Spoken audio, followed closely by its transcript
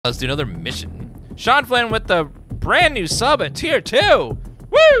Let's do another mission. Sean Flynn with the brand new sub at tier 2.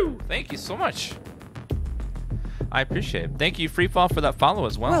 Woo! Thank you so much. I appreciate it. Thank you, Freefall, for that follow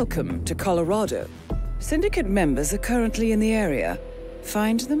as well. Welcome to Colorado. Syndicate members are currently in the area.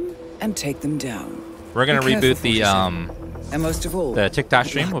 Find them and take them down. We're gonna reboot the and most of all, the TikTok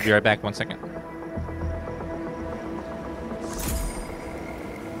stream. We'll be right back. 1 second.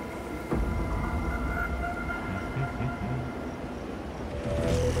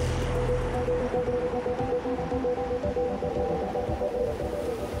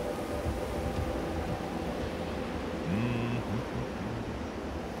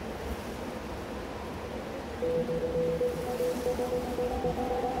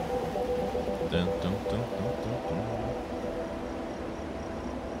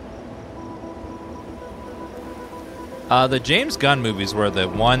 The James Gunn movies were the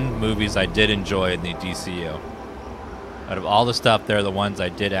movies I did enjoy in the DCU. Out of all the stuff, they're the ones I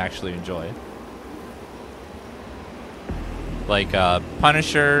did actually enjoy. Like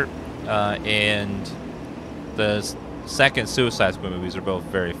Punisher and the second Suicide Squad movies are both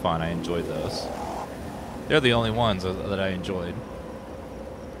very fun. I enjoyed those. They're the only ones that I enjoyed.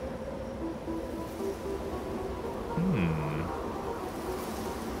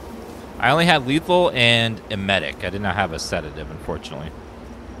 I only had lethal and emetic. I did not have a sedative, unfortunately.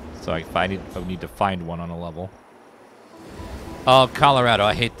 So I need to find one on a level. Oh, Colorado!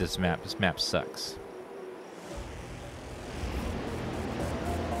 I hate this map. This map sucks.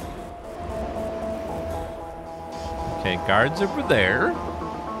 Okay, guards over there.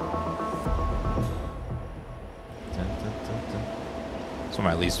 It's one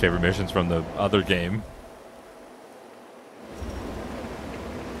of my least favorite missions from the other game.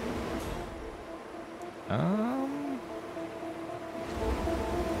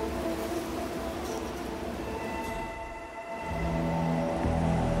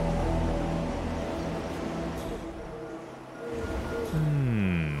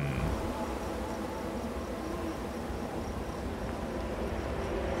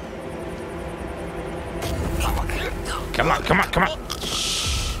 Come on, come on, come on.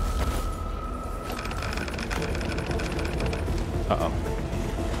 Uh-oh.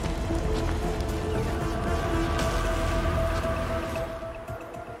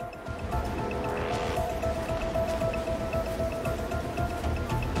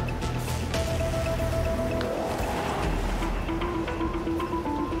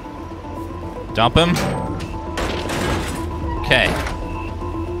 Dump him. Okay.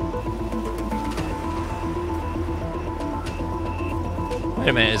 Wait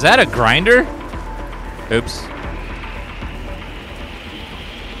a minute, is that a grinder? Oops.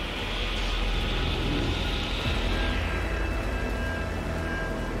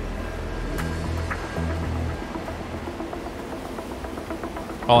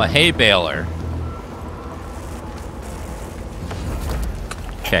 Oh, a hay baler.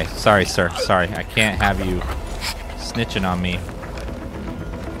 Okay, sorry, sir. Sorry, I can't have you snitching on me.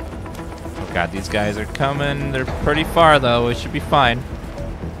 Oh god, these guys are coming. They're pretty far, though. We should be fine.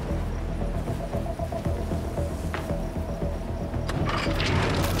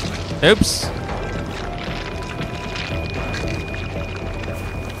 Oops.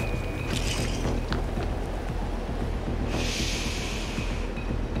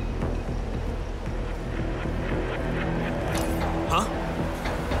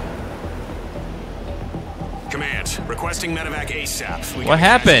 Requesting medevac ASAP. What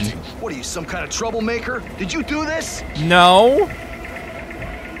happened? What are you, some kind of troublemaker? Did you do this? No.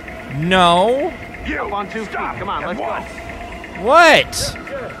 No. You on 2 feet. Come on, let's go. What?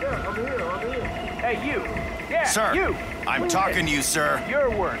 Sir, over here. Hey, you. Yeah, sir, you. I'm talking to you, sir.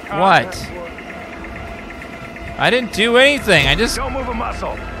 Your work. What? I didn't do anything. I just... Don't move a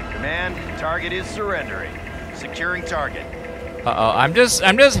muscle. Command, target is surrendering. Securing target. Uh-oh, I'm just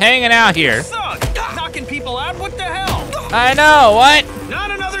hanging out here. Thug! Knocking people out? What the hell? I know, what?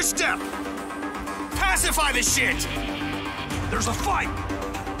 Not another step! Pacify the shit! There's a fight!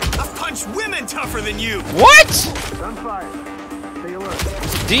 I've punched women tougher than you! What? On fire. Stay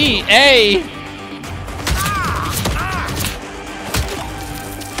alert. D.A.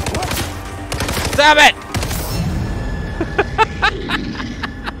 Stop it!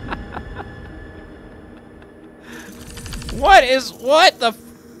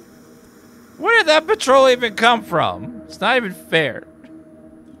 Where did that patrol even come from? It's not even fair.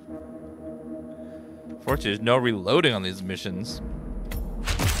 Fortunately, there's no reloading on these missions.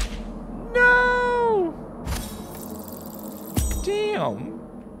 No! Damn.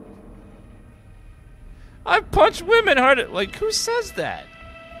 I punch women harder. Like, who says that?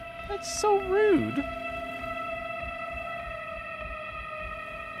 That's so rude.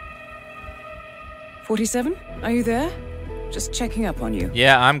 47, are you there? Just checking up on you.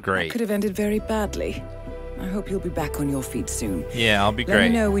 Yeah, I'm That great. could have ended very badly. I hope you'll be back on your feet soon. Yeah, I'll be Let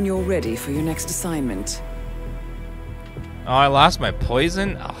great. me know when you're ready for your next assignment. Oh, I lost my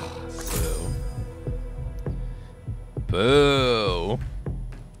poison? Oh, boo.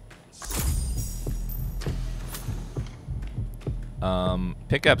 Boo.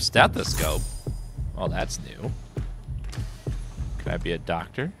 Pick up stethoscope. Oh, that's new. Can I be a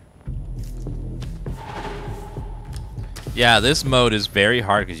doctor? Yeah, this mode is very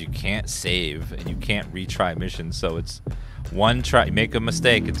hard because you can't save and you can't retry missions, so it's one try. Make a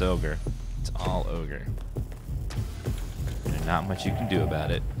mistake, it's ogre. It's all ogre. There's not much you can do about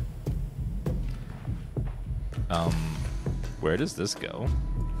it. Where does this go?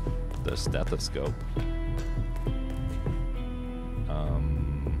 The stethoscope.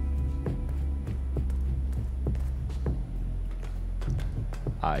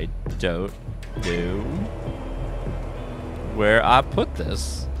 I don't know where I put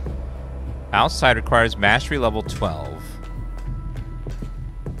this. Outside requires mastery level 12.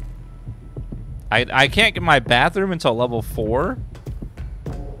 I can't get my bathroom until level 4?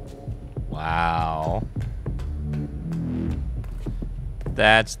 Wow.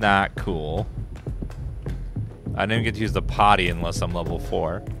 That's not cool. I didn't get to use the potty unless I'm level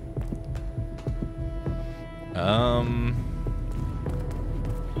 4.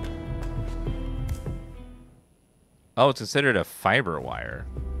 Oh, it's considered a fiber wire.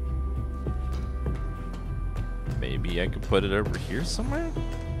 Maybe I could put it over here somewhere?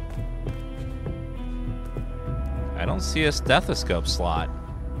 I don't see a stethoscope slot.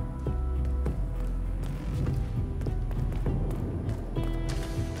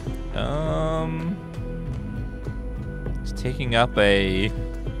 It's taking up a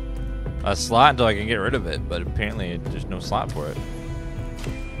slot until I can get rid of it, but apparently there's no slot for it.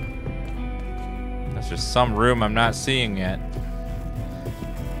 That's just some room I'm not seeing yet.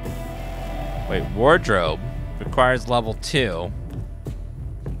 Wait, wardrobe requires level 2.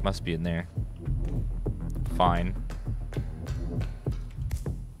 Must be in there. Fine.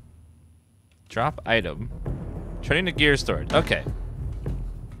 Drop item. Turning to gear storage. Okay.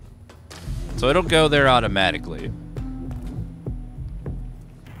 So it'll go there automatically.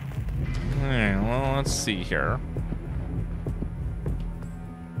 Alright, well, let's see here.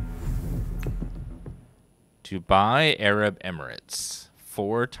 Dubai Arab Emirates.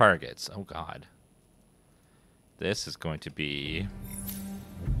 4 targets. Oh, God. This is going to be...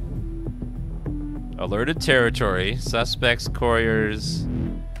 alerted territory. Suspects, couriers...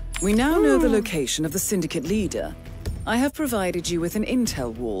 We now know the location of the syndicate leader. I have provided you with an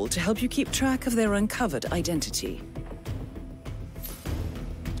intel wall to help you keep track of their uncovered identity.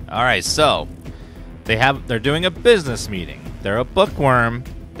 All right, so they're doing a business meeting. They're a bookworm.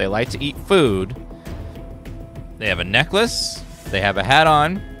 They like to eat food. They have a necklace. They have a hat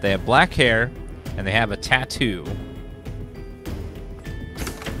on. They have black hair, and they have a tattoo.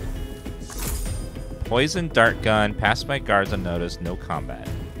 Poison dart gun. Passed by guards unnoticed. No combat.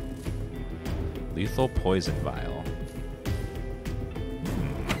 Lethal poison vial.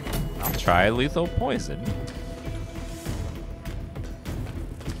 I'll try lethal poison.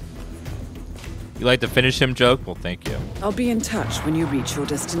 You like to finish him joke? Well, thank you. I'll be in touch when you reach your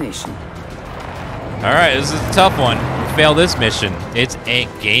destination. Alright, this is a tough one. We fail this mission. It's a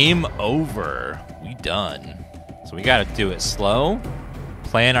game over. We done. So we gotta do it slow,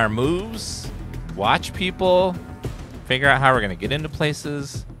 plan our moves, watch people, figure out how we're gonna get into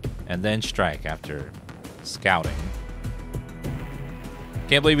places, and then strike after scouting.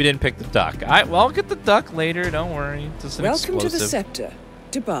 Can't believe we didn't pick the duck. Well, I'll get the duck later, don't worry. It's just an Welcome explosive. to the Scepter,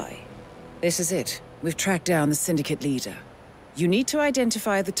 Dubai. This is it. We've tracked down the syndicate leader. You need to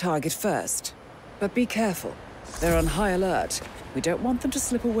identify the target first. But be careful. They're on high alert. We don't want them to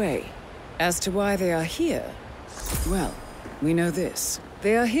slip away. As to why they are here, well, we know this.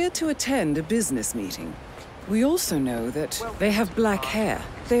 They are here to attend a business meeting. We also know that they have black hair.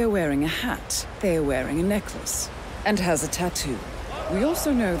 They are wearing a hat. They are wearing a necklace. And has a tattoo. We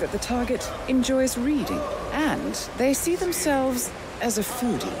also know that the target enjoys reading. And they see themselves as a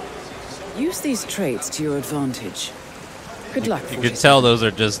foodie. Use these traits to your advantage. Good luck. You can tell those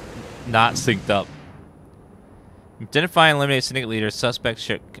are just not synced up. Identify and eliminate syndicate leaders. Suspects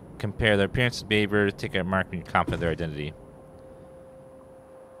should compare their appearance and behavior. Take a mark when you're confident of their identity.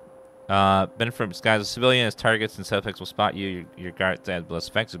 Benefit from disguise as a civilian as targets and suspects will spot you. Your guards have less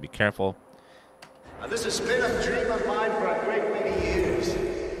effects, so be careful. This has been a dream of mine for a great many years.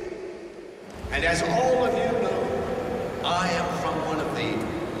 And as all of you know, I am from one of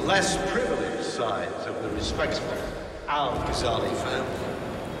the less privileged sides of the respectable Al-Ghazali family.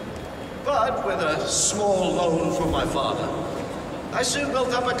 But But with a small loan from my father, I soon built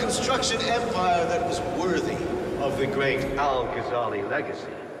up a construction empire that was worthy of the great Al-Ghazali legacy.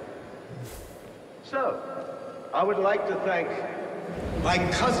 So, I would like to thank my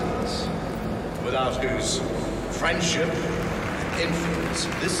cousins, without whose friendship and influence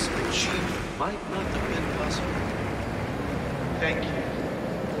this achievement might not have been possible. Thank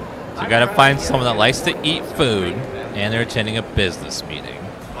you. So you gotta find someone that likes to eat food, and they're attending a business meeting.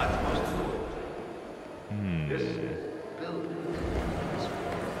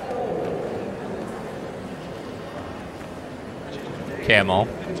 Camel.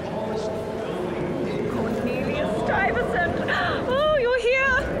 Oh, you're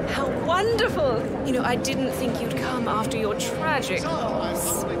here! How wonderful! You know, I didn't think you'd come after your tragic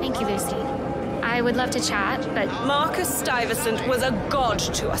loss. Thank you, Lucy. I would love to chat, but Marcus Stuyvesant was a god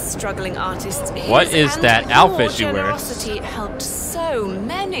to us struggling artists. What His is and that your outfit you wear? generosity helped so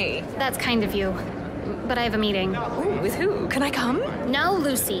many. that's kind of you. But I have a meeting. Ooh, with who? Can I come? No,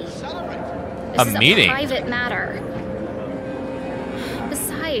 Lucy. This A is meeting? a private matter.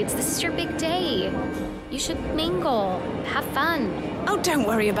 Besides, this is your big day. You should mingle, have fun. Oh, don't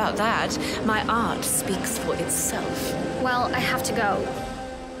worry about that. My art speaks for itself. Well, I have to go.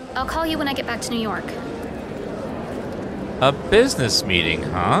 I'll call you when I get back to New York. A business meeting,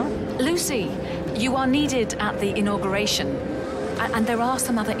 huh? Lucy, you are needed at the inauguration. And there are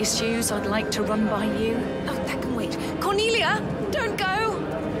some other issues I'd like to run by you. Oh, that can wait. Cornelia, don't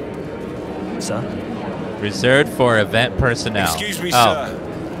go! Sir? Reserved for event personnel. Excuse me, oh. sir.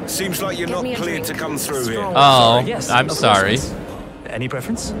 Seems like you're Get not me a cleared to drink. come through here. Oh, Yes, I'm of course, sorry. miss. Any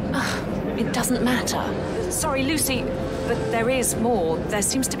preference? It doesn't matter. Sorry, Lucy, but there is more. There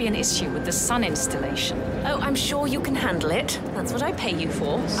seems to be an issue with the sun installation. Oh, I'm sure you can handle it. That's what I pay you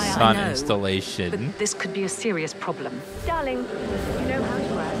for. I Sun know, installation. But this could be a serious problem. Darling, you know how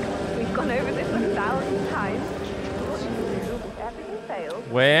to work. We've gone over this 1,000 times. What you do if everything fails?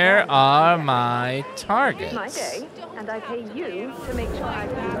 Where are my It's targets? my day, and I pay you to make sure I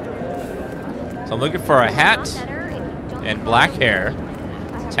do. So I'm looking for a hat Better if you don't and black hair,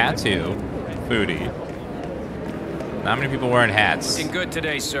 tattoo, foodie. Not many people wearing hats. Looking good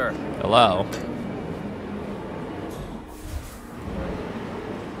today, sir. Hello.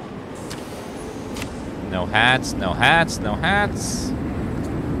 No hats, no hats, no hats.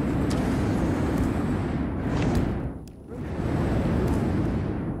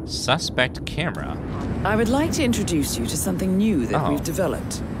 Suspect camera. I would like to introduce you to something new that Oh. we've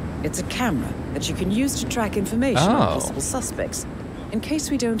developed. It's a camera that you can use to track information Oh. on possible suspects, in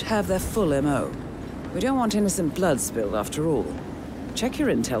case we don't have their full MO. We don't want innocent blood spilled after all. Check your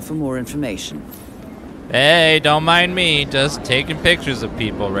intel for more information. Hey, don't mind me, just taking pictures of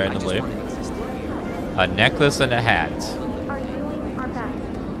people randomly. A necklace and a hat. Are doing our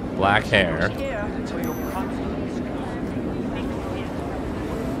best. Black hair.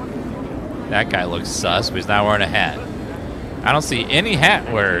 That guy looks sus, but he's not wearing a hat. I don't see any hat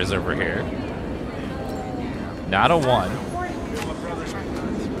wearers over here. Not a one.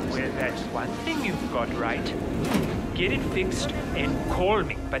 Well, that's one thing you've got right. Get it fixed and call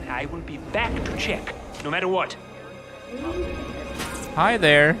me, but I will be back to check, no matter what. Hi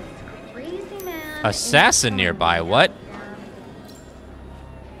there. Crazy man. Assassin nearby, what?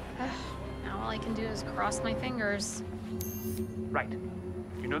 Now all I can do is cross my fingers. Right.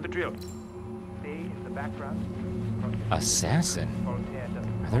 You know the drill. Stay in the background. Assassin?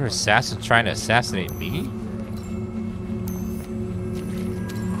 Are there assassins trying to assassinate me?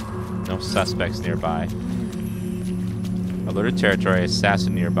 No suspects nearby. Alerted territory,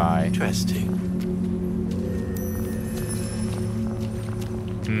 assassin nearby. Interesting.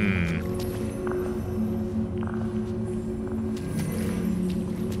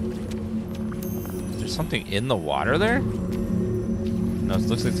 Is there something in the water there? No, it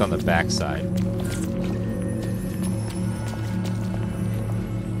looks like it's on the backside.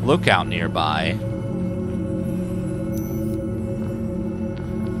 Lookout nearby.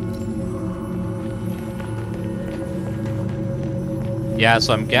 Yeah,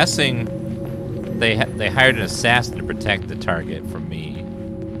 so I'm guessing they hired an assassin to protect the target from me.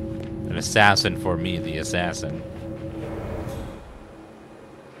 An assassin for me, the assassin.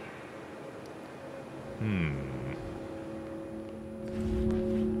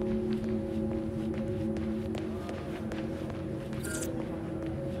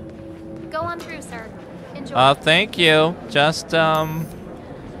 Go on through, sir. Enjoy. Thank you. Just,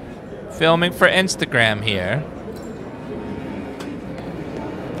 filming for Instagram here.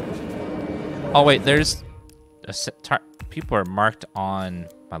 Oh, wait, there's... people are marked on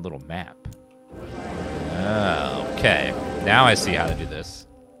my little map. Oh, okay. Now I see how to do this.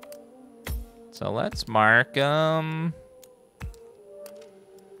 So let's mark, you're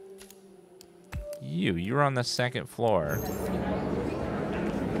on the second floor.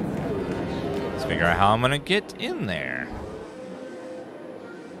 Let's figure out how I'm gonna get in there.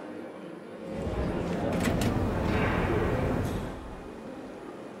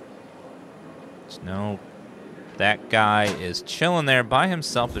 No, that guy is chilling there by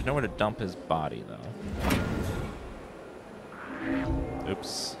himself. There's nowhere to dump his body, though.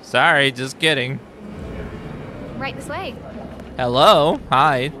 Oops. Sorry, just kidding. Right this way. Hello.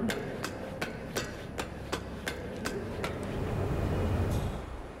 Hi.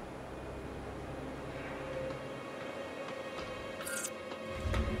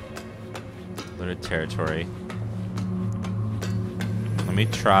 Looted territory. Let me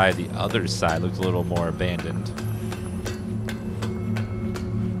try the other side. Looks a little more abandoned.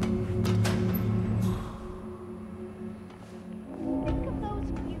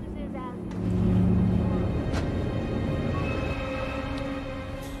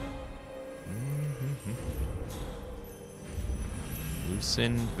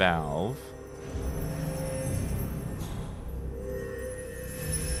 Loosen valve.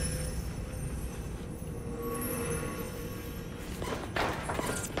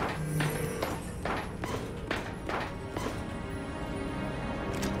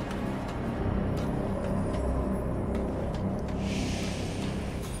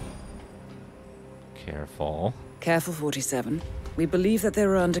 Careful, 47. We believe that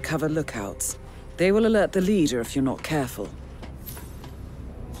there are undercover lookouts. They will alert the leader if you're not careful.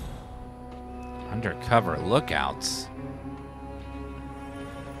 Undercover lookouts?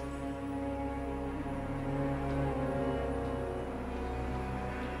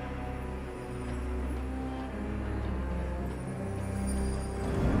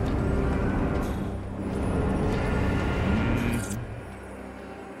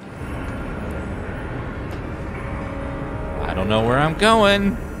 I don't know where I'm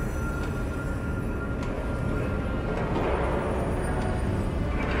going.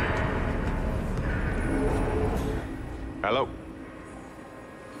 Hello.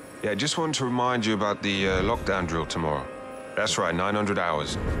 Yeah, just wanted to remind you about the lockdown drill tomorrow. That's right, 900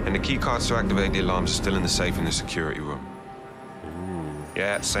 hours. And the key cards to activate the alarms are still in the safe in the security room. Ooh.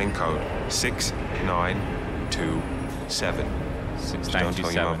 Yeah, same code. 6927. 6927. Don't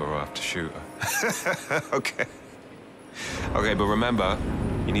tell your mother or I have to shoot her. Okay. Okay, but remember,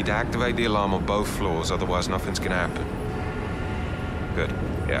 you need to activate the alarm on both floors, otherwise nothing's gonna happen. Good.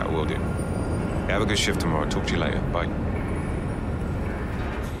 Yeah, will do. Have a good shift tomorrow. Talk to you later. Bye.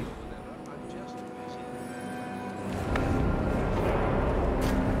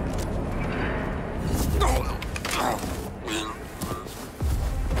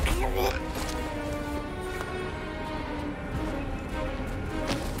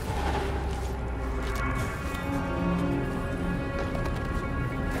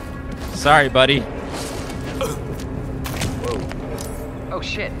 Sorry, buddy. Whoa. Oh,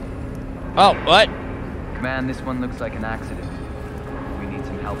 shit. Oh, what? Command, this one looks like an accident. We need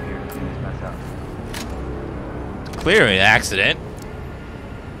some help here to clean this mess up. Clearly an accident.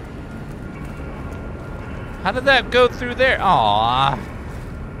 How did that go through there? Aww.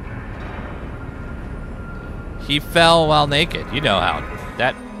 He fell while naked. You know how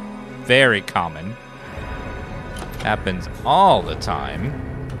that very common. Happens all the time.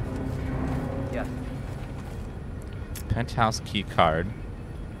 Yes. Penthouse key card.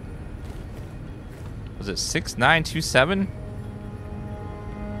 Was it 6927?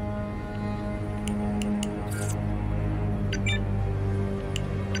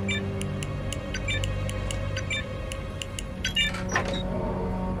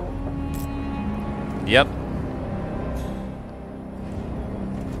 Yep.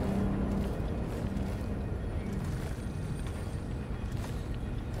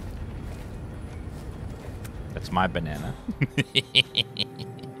 That's my banana.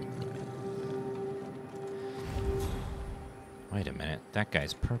 Wait a minute, that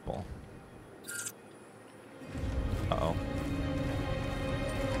guy's purple. Uh-oh.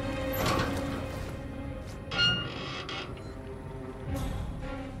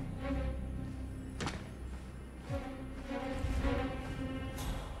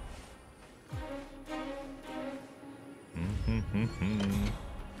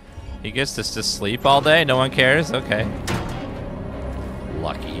 He gets to just sleep all day? No one cares? Okay.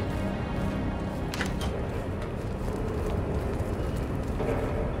 Lucky.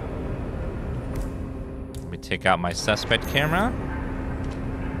 Let me take out my suspect camera.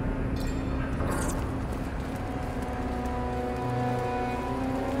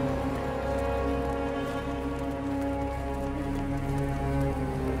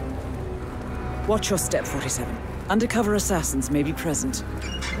 Watch your step, 47. Undercover assassins may be present.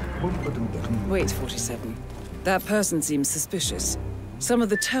 Wait, 47. That person seems suspicious. Some of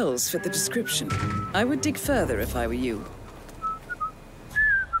the tells fit the description. I would dig further if I were you.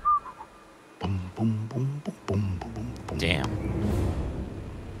 Damn.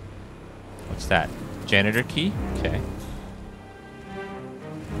 What's that? Janitor key? Okay.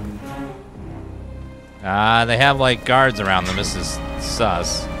 They have like guards around them. This is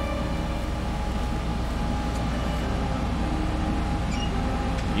sus.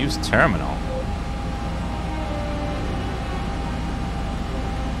 Use terminal.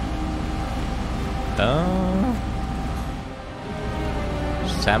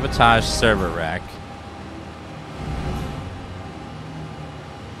 Sabotage server rack.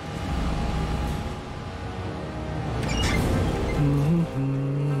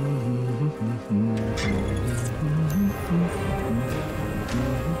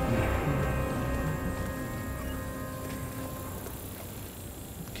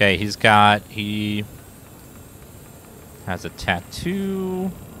 Okay, he has a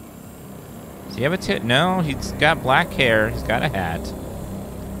tattoo. Does he have a tat? No, he's got black hair. He's got a hat.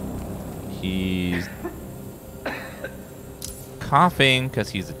 He's coughing because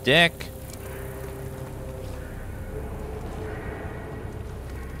he's a dick.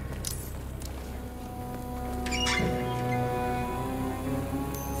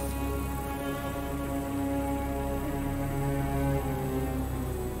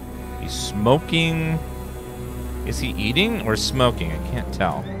 He's smoking. Is he eating or smoking? I can't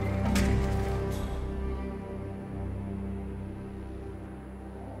tell.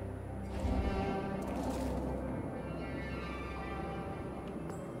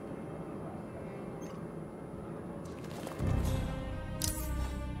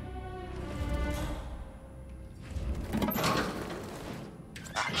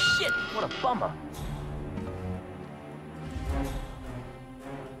 Shit, what a bummer.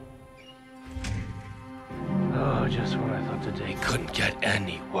 Oh, just when I thought today couldn't get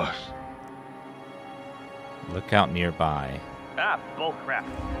any worse. Look out nearby. Ah, bullcrap.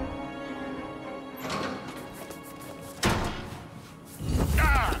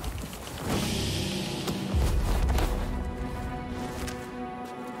 Ah!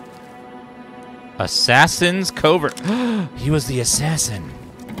 Assassin's Covert. He was the assassin.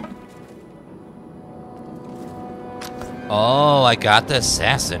 Oh, I got the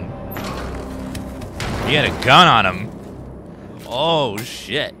assassin. He had a gun on him. Oh,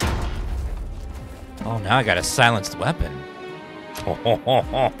 shit. Oh, now I got a silenced weapon.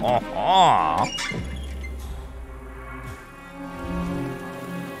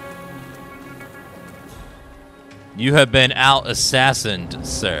 You have been out-assassined,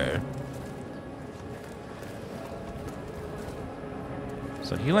 sir.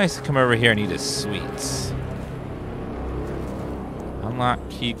 So he likes to come over here and eat his sweets. Unlock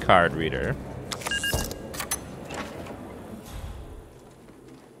key card reader.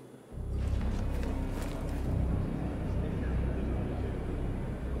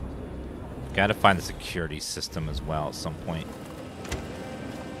 Got to find the security system as well at some point.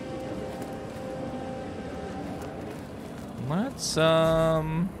 Let's I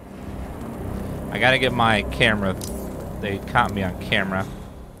gotta get my camera. They caught me on camera.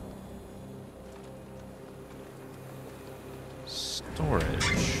 Storage.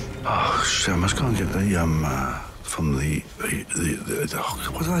 Oh shit! I must go and get the from the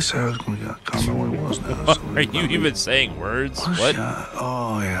what did I say I was going to get? I can't remember what it was now. Are you even saying words? What?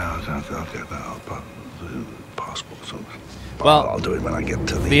 Oh yeah, I'll get that. I'll put passport or something. Well, I'll do it when I get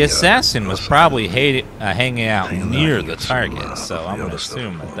to the assassin was probably hanging out near the target, so I'm going to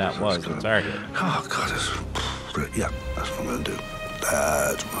assume that was the target. Oh god, yeah, that's what I'm going to do.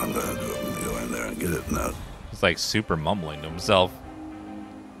 That's what I'm going to do. I'm going to go in there and get it now. He's like super mumbling to himself.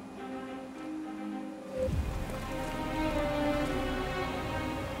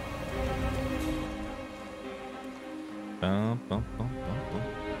 Bum, bum, bum, bum, bum.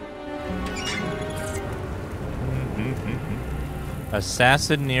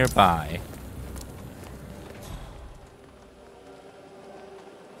 Assassin nearby.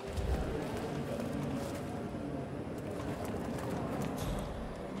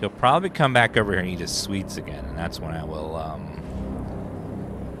 He'll probably come back over here and eat his sweets again, and that's when I will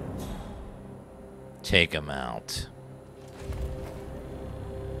take him out.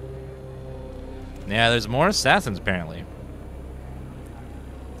 Yeah, there's more assassins apparently.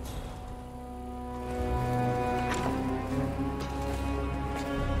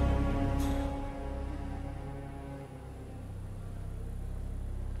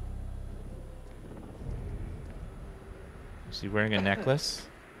 Is he wearing a necklace?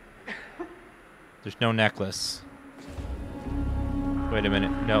 There's no necklace. Wait a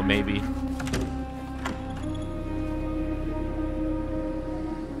minute. No, maybe.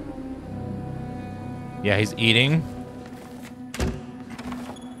 Yeah, he's eating.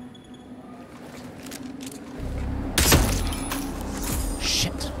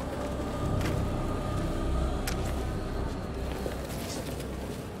 Shit.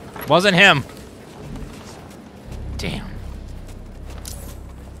 Wasn't him. Damn.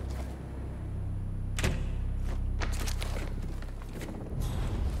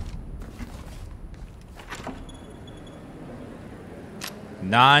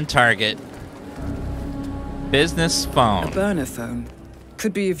 Non-target. Business phone. A burner phone.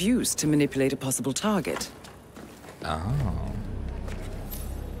 Could be of use to manipulate a possible target. Oh.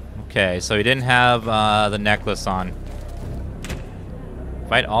 Okay, so he didn't have the necklace on.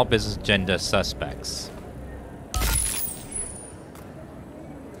 Fight all business agenda suspects.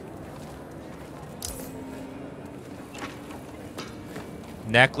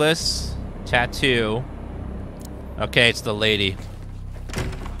 Necklace, tattoo. Okay, it's the lady.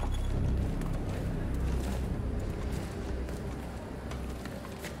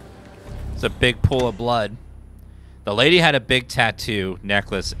 It's a big pool of blood. The lady had a big tattoo,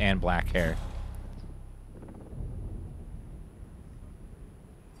 necklace, and black hair.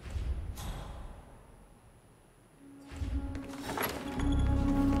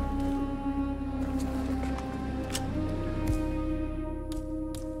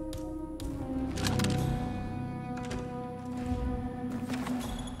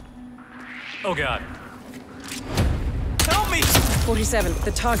 Oh God. Help me! 47,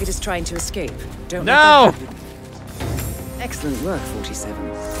 the target is trying to escape. Don't No! let them have you. Excellent work,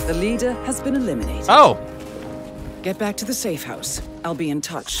 47. The leader has been eliminated. Oh! Get back to the safe house. I'll be in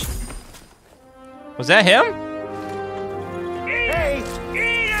touch. Was that him? Hey!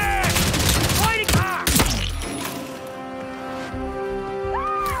 Eat it! Fighting back!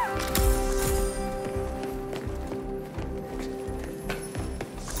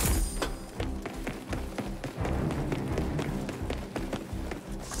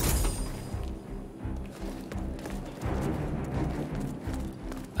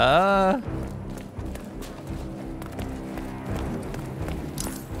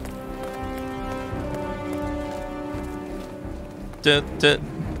 I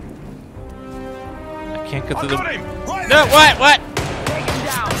can't get through the... Got him! Right No, there! what? Take him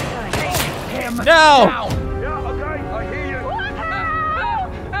down! Take him No! down! Yeah, okay, I hear you.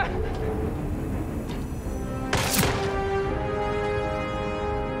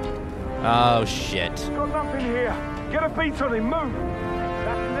 Oh, shit. Got nothing here. Get a beat on him, move!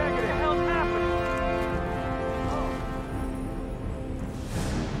 That's negative. What the hell's happening?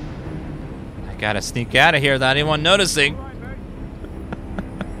 I gotta sneak out of here without anyone noticing.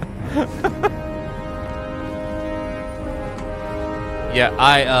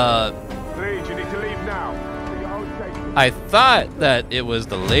 Yeah, Please, you need to leave now. I thought that it was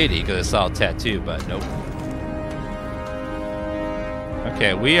the lady because I saw a tattoo, but nope.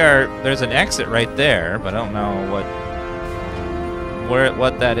 Okay, there's an exit right there, but I don't know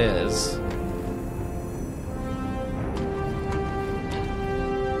what that is.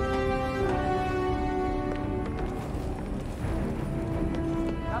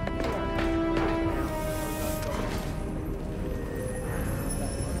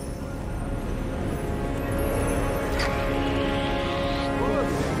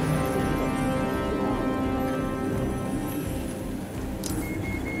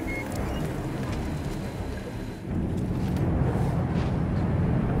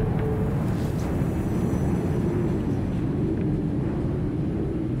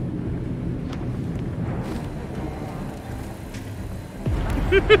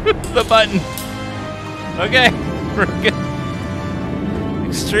 The button. Okay, we're good.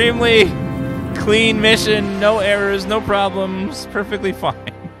 Extremely clean mission, no errors, no problems, perfectly fine.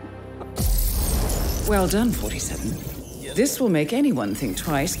 Well done, 47. This will make anyone think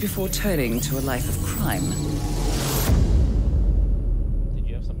twice before turning to a life of crime. Did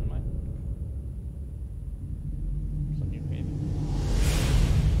you have something in mind? Something you're craving?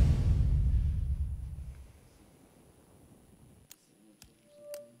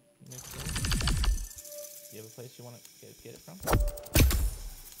 Do you have a place you want to get it from?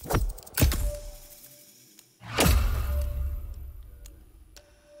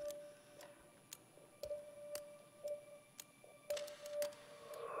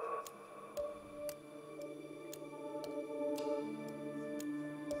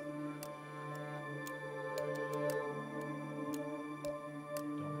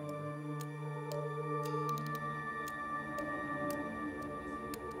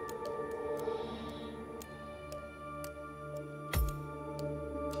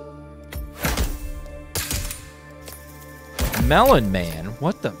 Melon Man.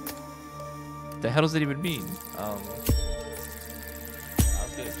 What the hell does that even mean? I'll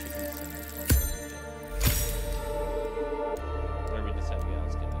get a chicken sandwich. Whatever you decide to get, I'll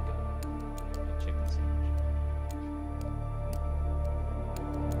get a chicken sandwich.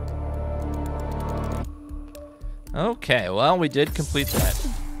 Okay, well, we did complete that.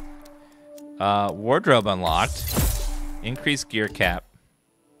 Wardrobe unlocked. Increased gear cap.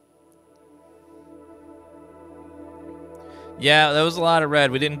 Yeah, that was a lot of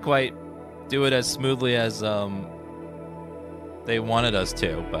red. We didn't quite do it as smoothly as they wanted us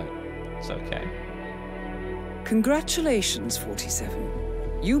to, but it's okay. Congratulations,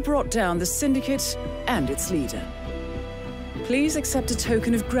 47. You brought down the Syndicate and its leader. Please accept a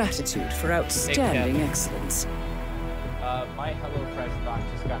token of gratitude for outstanding excellence. My HelloFresh box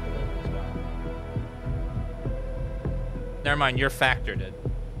just got delivered as well. Never mind, your factor did.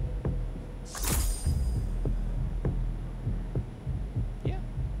 Yeah.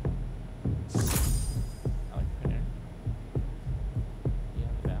 I like the printer. Yeah,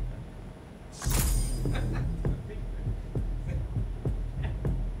 the bathroom.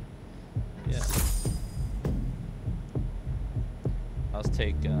 Yeah. I'll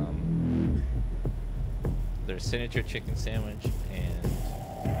take their signature chicken sandwich and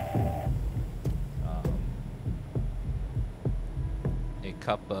a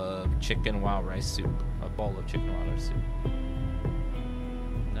cup of chicken wild rice soup, a bowl of chicken wild rice soup.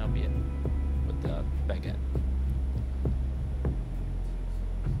 That'll be it with the baguette.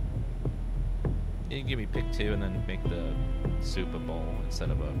 You can give me pick two and then make the soup a bowl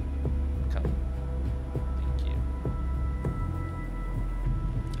instead of a cup. Thank you.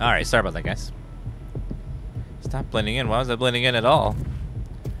 All right, sorry about that, guys. Stop blending in. Why was I blending in at all?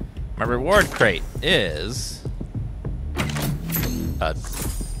 My reward crate is...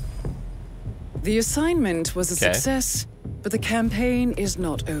 The assignment was a success, but the campaign is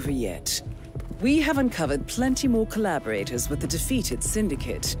not over yet. We have uncovered plenty more collaborators with the defeated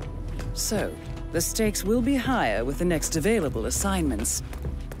Syndicate. So, the stakes will be higher with the next available assignments.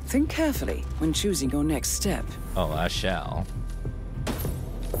 Think carefully when choosing your next step. Oh, I shall.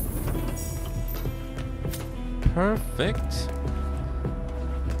 Perfect.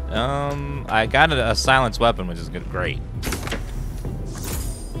 I got a silenced weapon, which is great.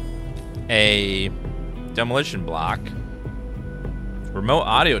 A demolition block, remote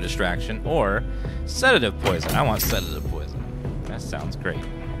audio distraction, or sedative poison. I want sedative poison. That sounds great.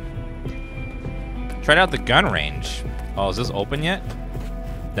 Tried out the gun range. Oh, is this open yet?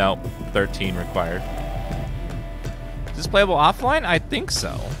 No, 13 required. Is this playable offline? I think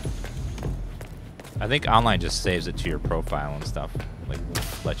so. I think online just saves it to your profile and stuff. Like,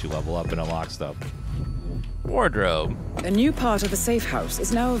 let you level up and unlock stuff. Wardrobe. A new part of the safe house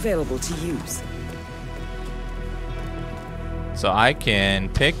is now available to use. So I can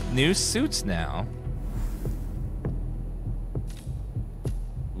pick new suits now.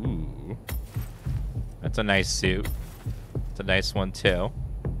 Ooh. That's a nice suit. It's a nice one, too.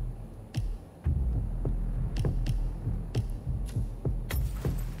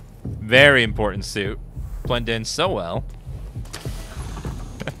 Very important suit. Blend in so well.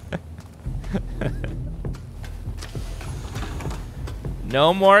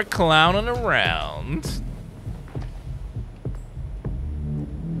 No more clowning around.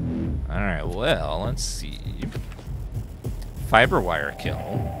 Alright, well, let's see. Fiber wire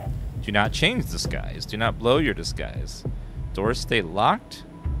kill. Do not change disguise. Do not blow your disguise. Doors stay locked.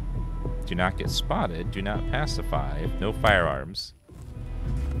 Do not get spotted. Do not pacify. No firearms.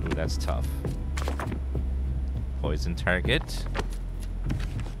 Ooh, that's tough. Poison target.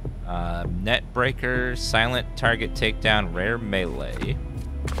 Net breaker, silent target takedown, rare melee.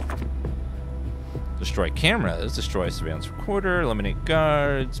 Destroy cameras, destroy surveillance recorder, eliminate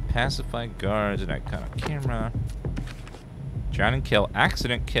guards, pacify guards, and iconic camera. Drown and kill,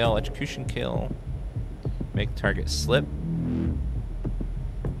 accident kill, execution kill. Make target slip.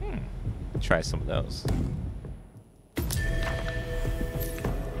 Try some of those.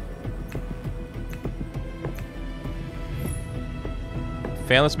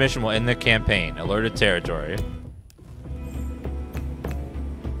 Fail this mission will end the campaign. Alerted territory.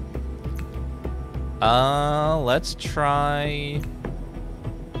 Let's try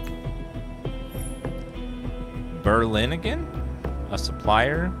Berlin again. A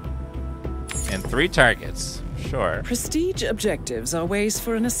supplier and 3 targets. Sure. Prestige objectives are ways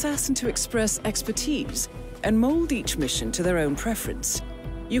for an assassin to express expertise and mold each mission to their own preference.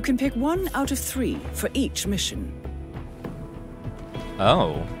 You can pick 1 out of 3 for each mission.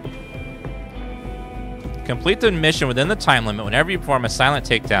 Oh. Complete the mission within the time limit. Whenever you perform a silent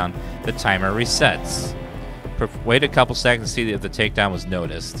takedown, the timer resets. Wait a couple seconds to see if the takedown was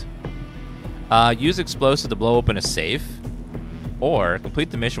noticed. Use explosive to blow open a safe. Or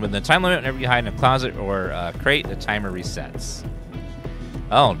complete the mission within the time limit whenever you hide in a closet or crate, the timer resets.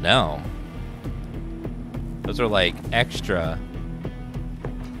 Oh no. Those are like extra.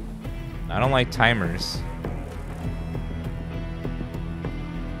 I don't like timers.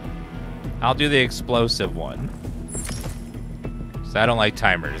 I'll do the explosive one. So I don't like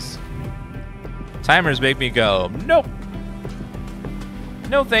timers. Timers make me go, nope.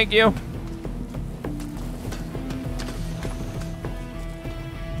 No, thank you.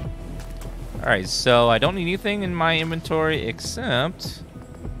 Alright, so I don't need anything in my inventory except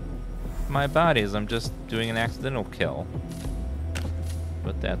my bodies. I'm just doing an accidental kill.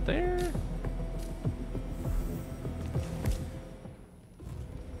 Put that there.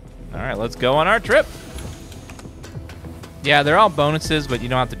 Alright, let's go on our trip. Yeah, they're all bonuses, but you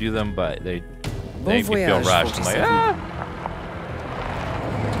don't have to do them, but they make me feel rushed. I'm like, ah!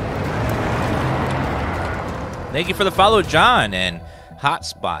 Thank you for the follow, John, and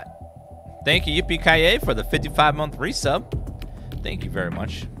Hotspot. Thank you, Yippee-Ki-Yay, for the 55-month resub. Thank you very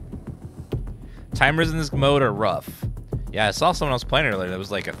much. Timers in this mode are rough. Yeah, I saw someone else playing earlier that was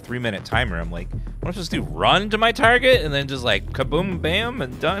like a 3-minute timer. I'm like, what am I supposed to do? Run to my target and then just like kaboom, bam,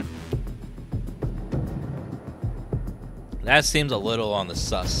 and done? That seems a little on the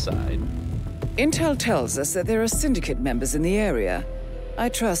sus side. Intel tells us that there are Syndicate members in the area. I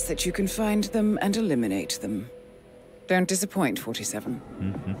trust that you can find them and eliminate them. Don't disappoint, 47.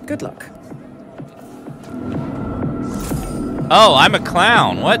 Good luck. Oh, I'm a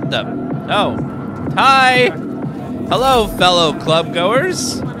clown. What the? Oh. Hi. Hello, fellow club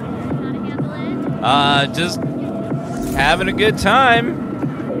goers. Just having a good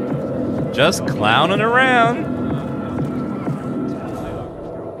time. Just clowning around.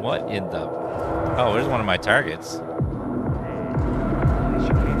 What in the? Oh, there's one of my targets.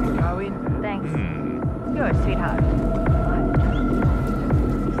 Thanks. Good, sweetheart.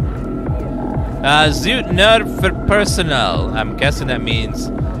 Zoot nerd for personnel. I'm guessing that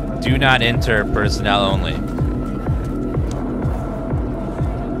means do not enter personnel only.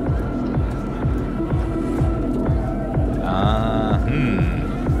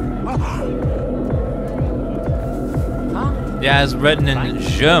 Yeah, it's written in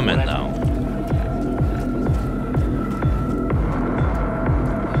German though.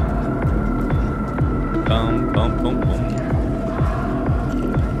 Boom, boom, boom, boom.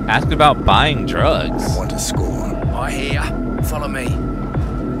 Ask about buying drugs. I want to score. I hear. Follow me.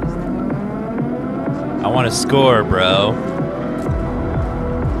 I want to score, bro.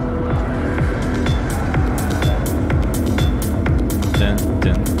 Dun,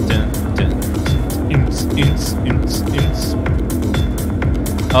 dun, dun, dun. Ints, ints, ints, ints.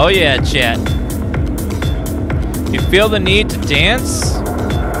 Oh yeah, chat. You feel the need to dance?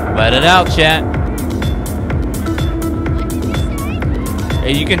 Let it out, chat.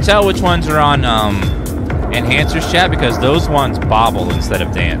 Hey, you can tell which ones are on enhancers, chat, because those ones bobble instead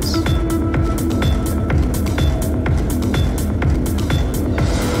of dance.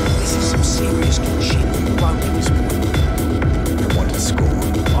 This is some serious good shit. You won't get this point. I want to score.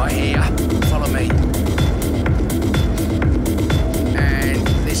 I hear. Follow me. And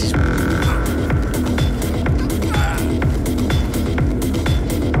this is...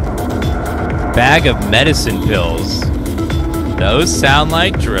 Bag of medicine pills. Those sound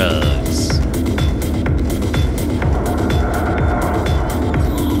like drugs.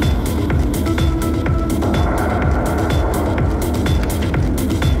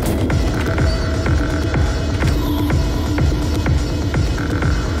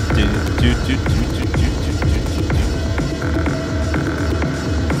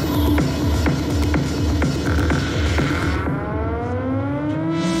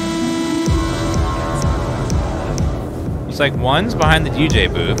 Like one's behind the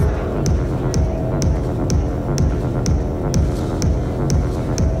DJ booth.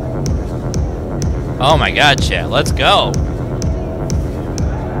 Oh my god, chat, let's go.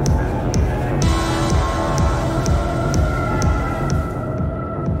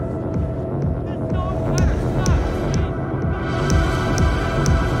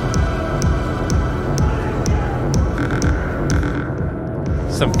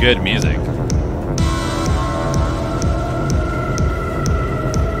 Some good music.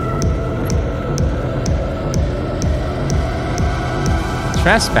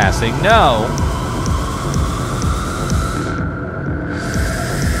 Trespassing? No.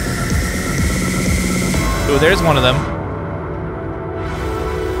 Ooh, there's one of them.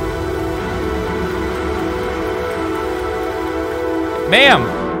 Ma'am,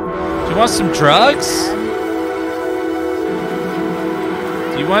 do you want some drugs?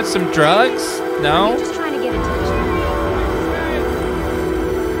 want some drugs? No? Just trying to get attention.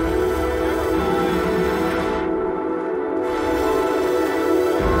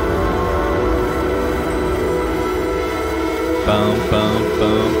 Boom, boom,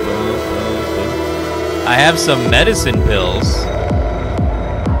 boom, boom, boom, boom. I have some medicine pills.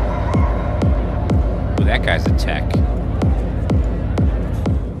 Ooh, that guy's a tech.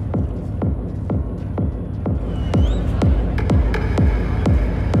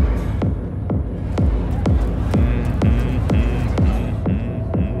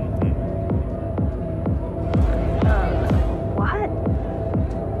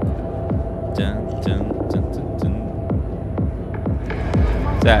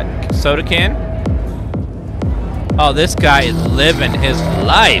 That soda can? Oh, this guy is living his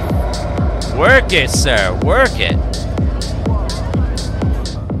life. Work it, sir. Work it.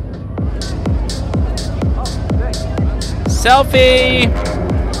 Selfie.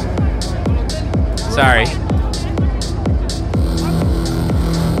 Sorry.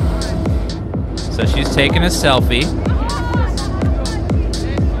 So she's taking a selfie.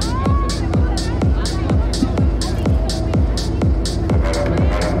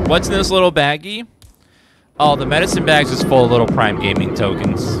 What's in this little baggie? Oh, the medicine bag's is full of little Prime Gaming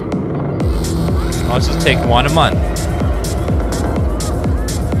tokens. I'll just take one a month.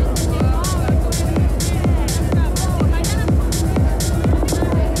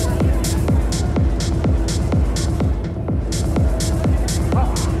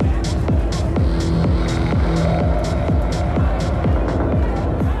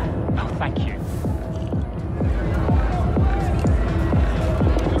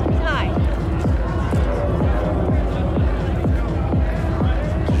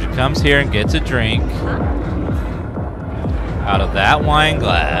 Comes here and gets a drink out of that wine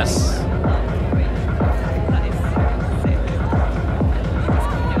glass.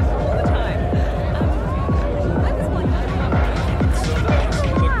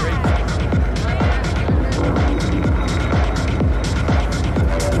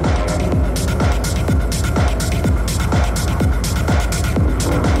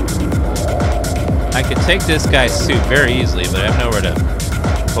 I could take this guy's suit very easily, but I have nowhere to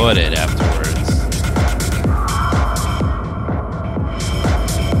put it afterwards.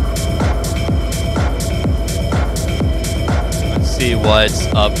 Let's see what's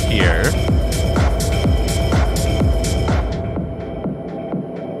up here.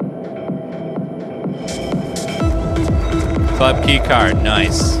 Club key card,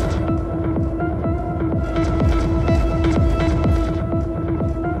 nice.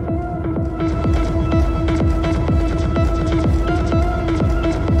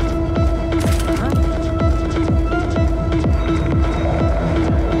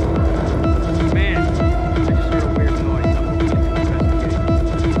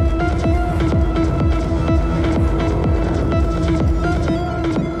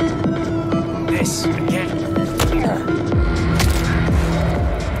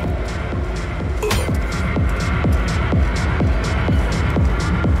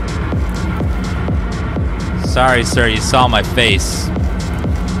 Sorry, sir, you saw my face.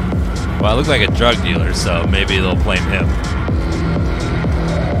 Well, I look like a drug dealer, so maybe they'll blame him.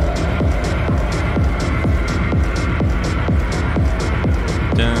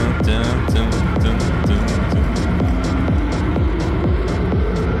 Dun, dun, dun, dun, dun,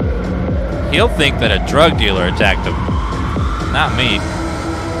 dun. He'll think that a drug dealer attacked him, not me.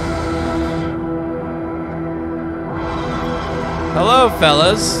 Hello,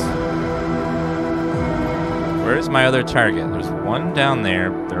 fellas. Where's my other target? There's one down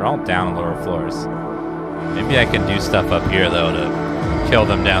there. They're all down on lower floors. Maybe I can do stuff up here, though, to kill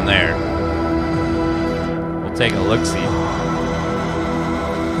them down there. We'll take a look-see.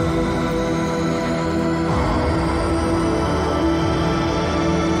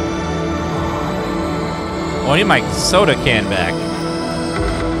 Oh, I need my soda can back.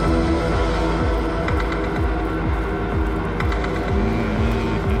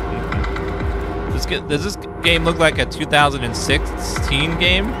 Does this game look like a 2016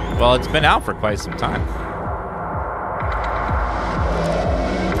 game? Well, it's been out for quite some time.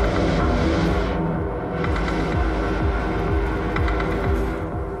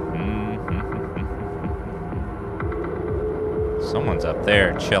 Someone's up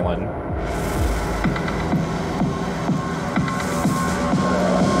there chilling.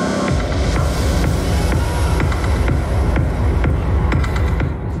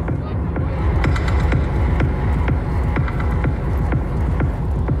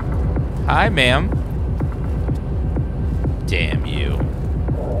 Hi, ma'am. Damn you.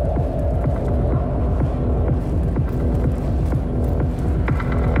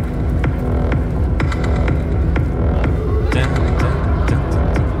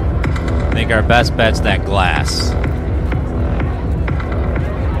 think our best bet's that glass.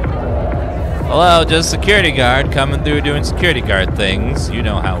 Hello, just security guard coming through doing security guard things. You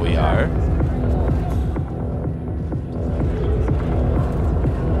know how we are.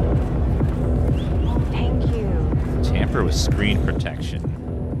 Thank you. Tamper with screen protection.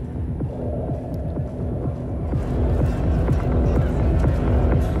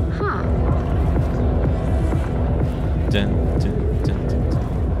 Huh. Dun, dun, dun, dun,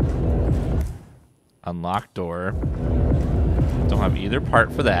 dun. Unlocked door. Don't have either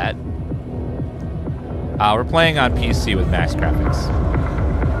part for that. We're playing on PC with max graphics.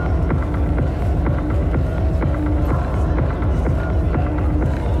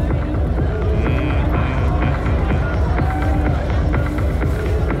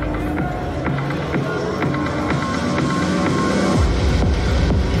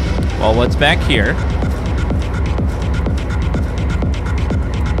 Well, what's back here?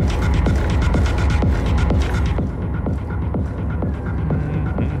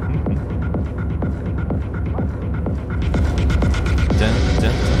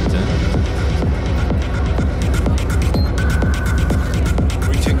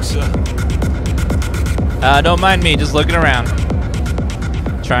 Don't mind me, just looking around.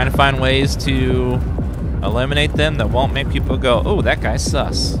 Trying to find ways to eliminate them that won't make people go, oh, that guy's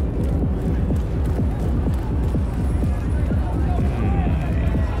sus.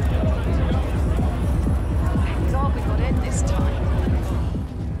 Thank God we got in this time.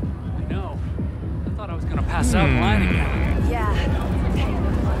 I know. I thought I was gonna pass out in line again.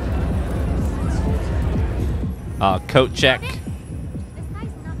 Yeah. Coat check.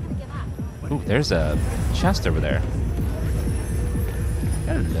 Ooh, there's a chest over there.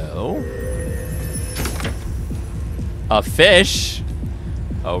 Hello. A fish,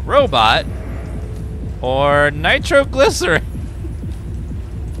 a robot, or nitroglycerin.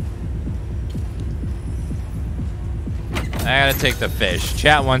 I gotta take the fish.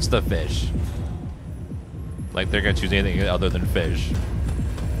 Chat wants the fish. Like they're gonna choose anything other than fish.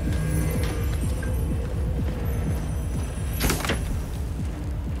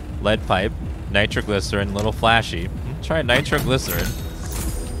 Lead pipe, nitroglycerin, little flashy. Try nitroglycerin.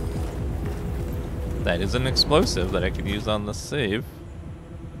 That is an explosive that I could use on the save.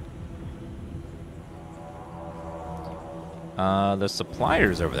 The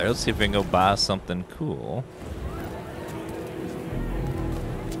suppliers over there. Let's see if we can go buy something cool.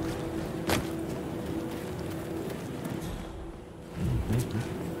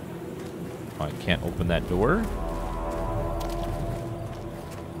 Oh, I can't open that door.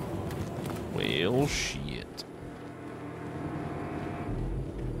 Well, shit.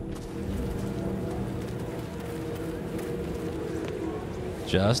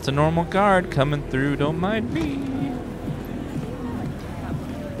 Just a normal guard coming through, don't mind me.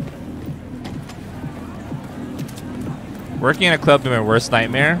 Working in a club would be my worst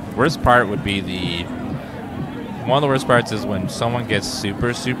nightmare. Worst part would be one of the worst parts is when someone gets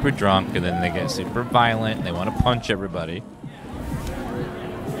super, super drunk and then they get super violent and they want to punch everybody.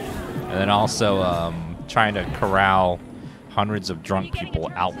 And then also trying to corral hundreds of drunk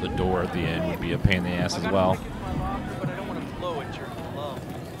people out the door at the end would be a pain in the ass as well.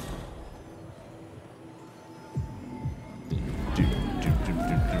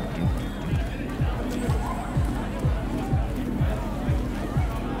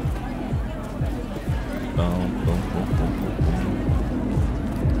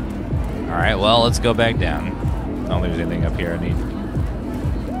 Alright, well, let's go back down. I don't think there's anything up here I need.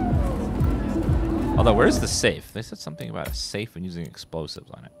 Although, where's the safe? They said something about a safe and using explosives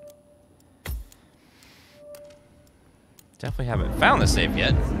on it. Definitely haven't found the safe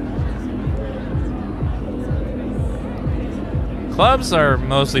yet. Clubs are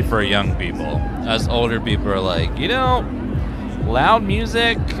mostly for young people. Us older people are like, you know, loud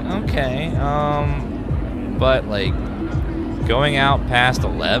music, okay. But like going out past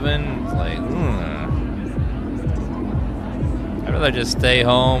 11, it's like, I'd rather just stay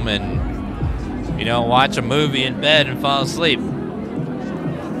home and, you know, watch a movie in bed and fall asleep.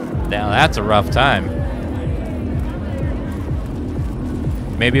 Now that's a rough time.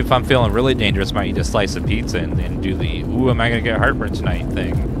 Maybe if I'm feeling really dangerous, I might eat a slice of pizza and do the, ooh, am I gonna get heartburn tonight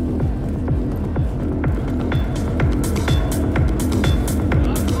thing.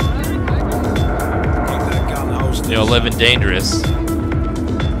 You know, living dangerous.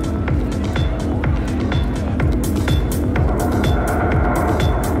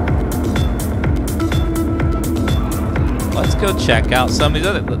 Let's go check out some of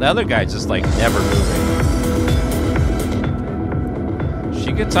these the other guy's just like never moving.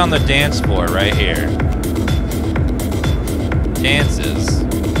 She gets on the dance floor right here. Dances.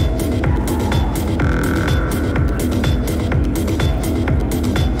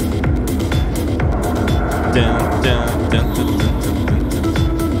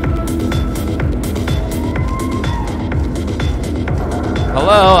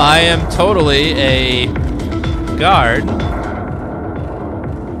 Hello, I am totally a guard.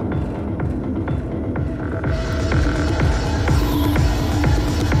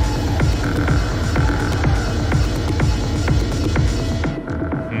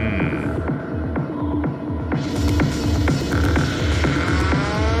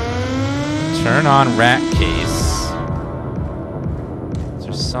 Turn on rat case. Is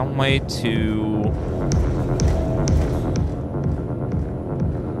there some way to...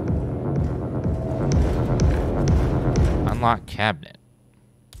 unlock cabinet?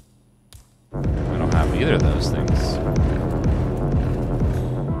 I don't have either of those things.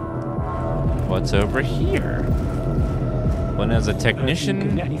 What's over here? One as a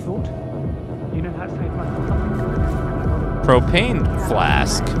technician. Any thought? You know how to save my Propane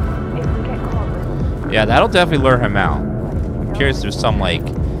flask. Yeah, that'll definitely lure him out. I'm curious if there's some, like,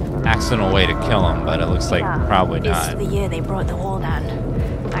 accidental way to kill him, but it looks like probably not. It's the year they brought the wall down.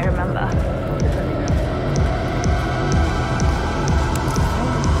 I remember.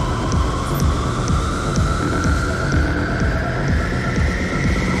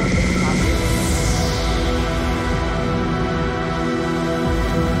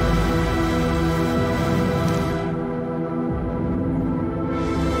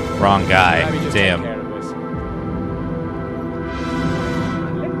 Wrong guy. Damn.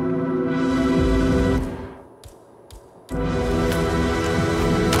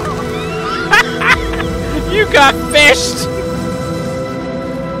 You got fished!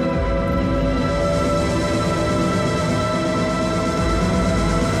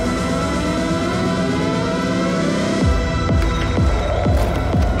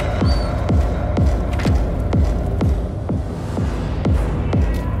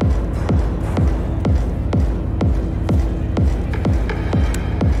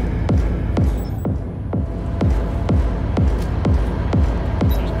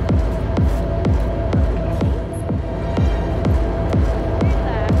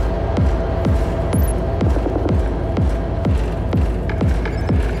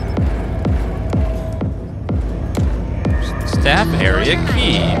 Staff area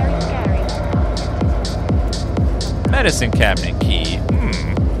key. Medicine cabinet key.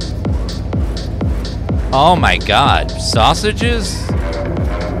 Oh my god. Sausages?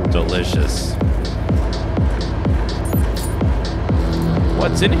 Delicious.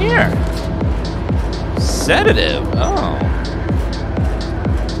 What's in here? Sedative. Oh.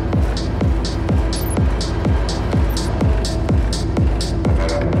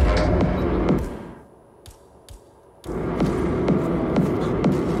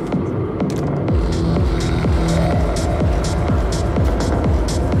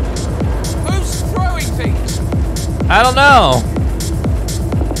 I don't know.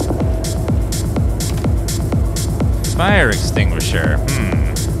 Fire extinguisher.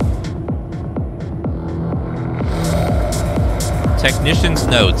 Technician's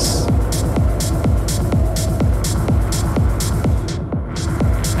notes.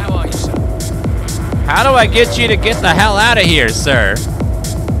 How are you, sir? How do I get you to get the hell out of here, sir?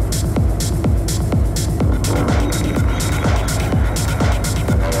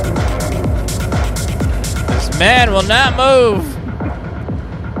 Man will not move.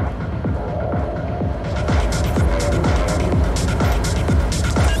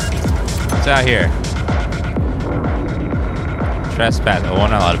 What's out here? Trespass. Oh,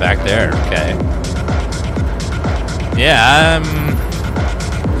 not allowed back there. Okay. Yeah,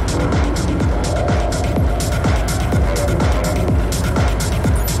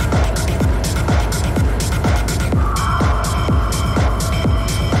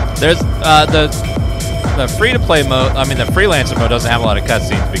 there's the free-to-play mode, I mean the freelancer mode doesn't have a lot of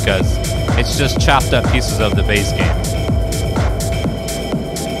cutscenes because it's just chopped up pieces of the base game.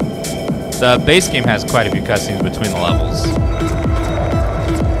 The base game has quite a few cutscenes between the levels.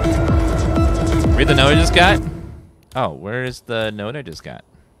 Read the note I just got? Oh, where is the note I just got?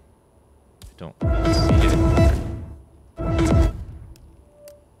 I don't see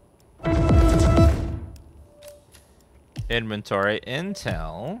it. Inventory,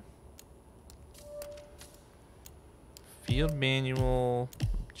 intel. Field manual,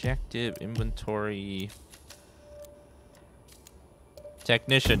 objective, inventory,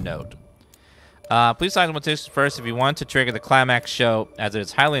 technician note. Please sign this first if you want to trigger the climax show, as it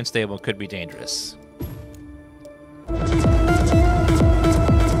is highly unstable and could be dangerous. I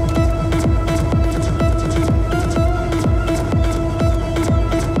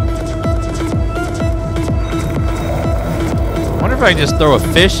wonder if I can just throw a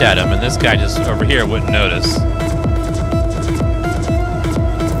fish at him and this guy just over here wouldn't notice.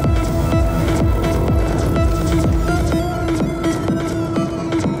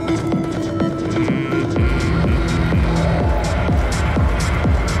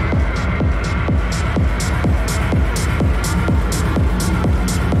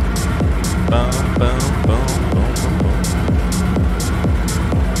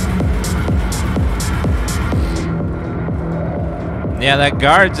 Yeah, that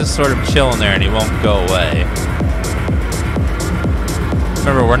guard's just sort of chilling there and he won't go away.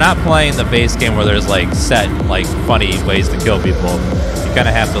 Remember, we're not playing the base game where there's like set, like funny ways to kill people. You kind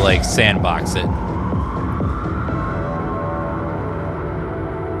of have to like sandbox it.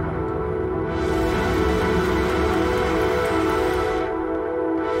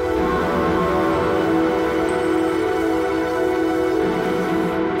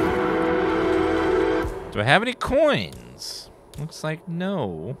 Do I have any coins? Looks like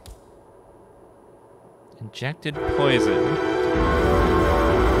no. Injected poison.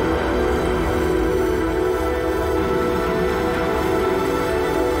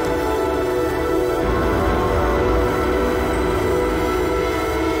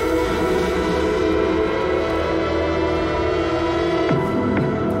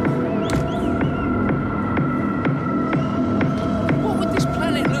 What would this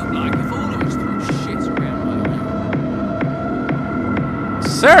planet look like if all of us threw shit around like that?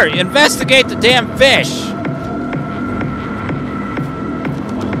 Sir, investigate the damn fish!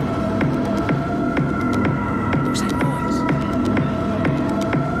 What's that noise?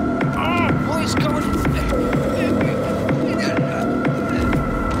 Oh, what is going on?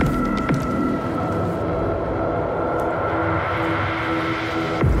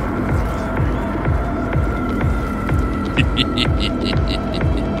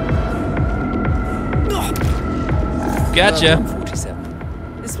 Gotcha.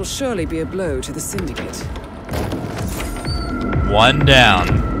 147. This will surely be a blow to the Syndicate. One down.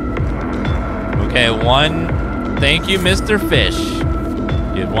 Okay, one. Thank you, Mr. Fish.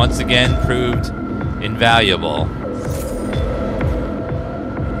 You've once again proved invaluable.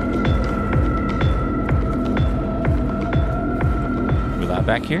 We allowed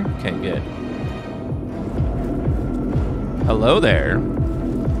back here? Okay, good. Hello there.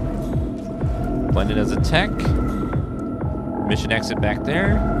 Blended as a tech. Mission exit back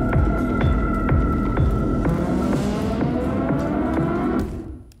there.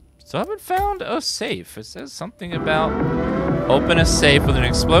 So I haven't found a safe. It says something about open a safe with an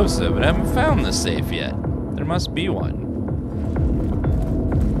explosive, but I haven't found the safe yet. There must be one.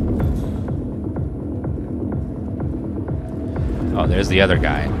 Oh, there's the other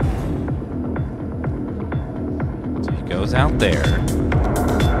guy. So he goes out there.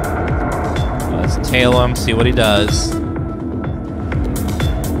 Let's tail him, see what he does.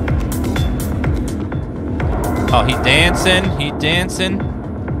 Oh, he dancing, he dancing.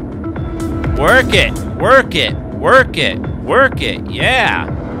 Work it, work it, work it, work it, yeah.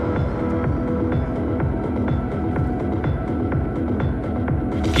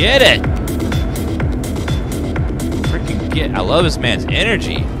 Get it. Freaking get, I love this man's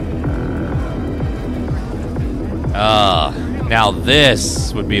energy. Now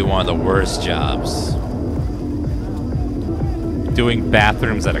this would be one of the worst jobs. Doing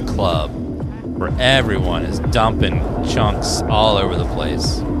bathrooms at a club where everyone is dumping chunks all over the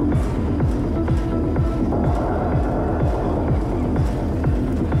place.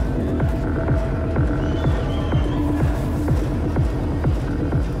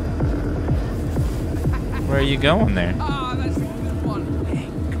 Where are you going there? Ah, that's a good one. Hey,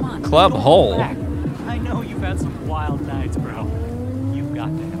 come on. Club hole. I know you've had some wild nights, bro. You've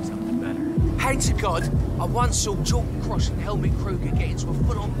got to have something better. Hand to God, I once saw Jordan Cross and Helmut Kruger get into a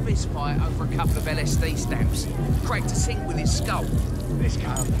full-on fist fight over a couple of LSD stamps. Cracked a sink with his skull. This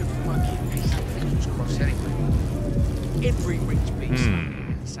guy was a fucking piece of Fingers Cross anyway. Every rich beast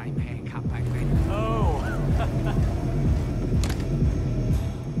had the same haircut back then. Oh.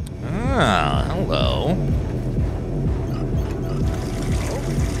 Ah, hello.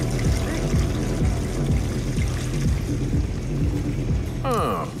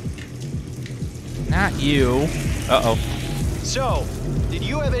 Not you. Uh-oh. So, did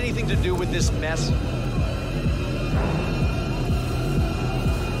you have anything to do with this mess?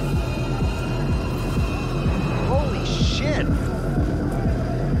 Holy shit!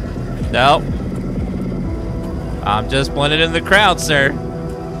 No. I'm just blended in the crowd, sir.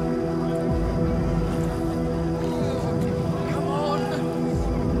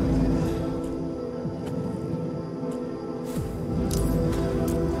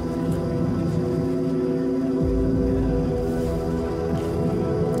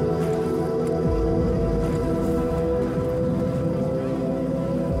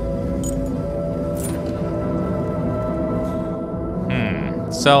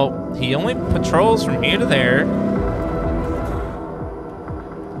 So, he only patrols from here to there.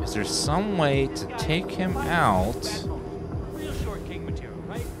 Is there some way to take him out? Real short king material,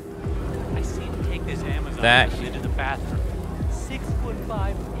 right? I see him take this Amazon That into the bathroom.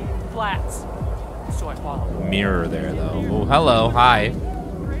 6'5" flats. So I follow. mirror there, though. Oh, hello. Hi.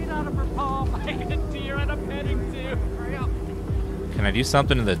 Straight out of her palm. I hit a deer and I'm heading to. Hurry up. Can I do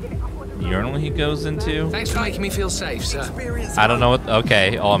something to the urinal he goes into? Thanks for making me feel safe, sir. I don't know what.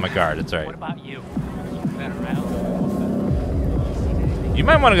 Okay, all on my guard. It's right. What about you? Better out. You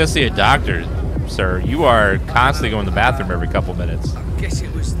might want to go see a doctor, sir. You are constantly going to the bathroom every couple minutes. I guess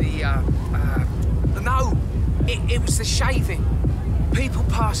it was the, no, it was the shaving. People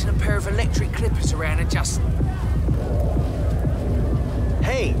passing a pair of electric clippers around and just...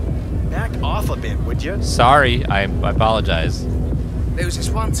 Hey, back off a bit, would you? Sorry, I apologize. There was this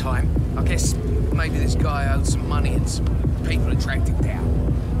one time, I guess maybe this guy owed some money and some people had tracked him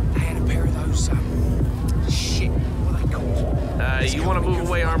down. They had a pair of those, shit, what are they called? You want to move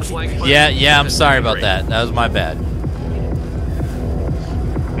away arm's length? Buddy? Yeah, I'm sorry about that. That was my bad.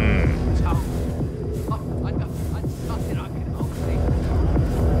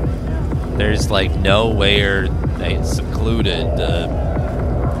 There's like nowhere they secluded to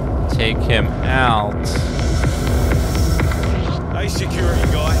take him out. Hey, security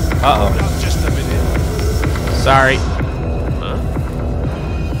guy. Uh-oh. Hold up just a minute. Sorry. Huh?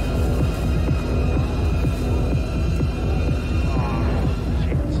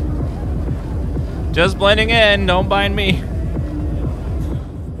 Just blending in. Don't mind me.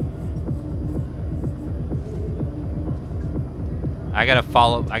 I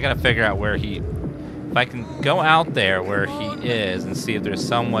gotta figure out where he... If I can go out there where he is and see if there's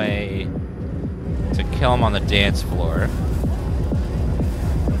some way to kill him on the dance floor.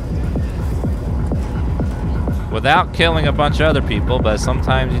 Without killing a bunch of other people, but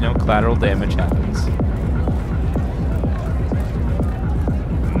sometimes, you know, collateral damage happens.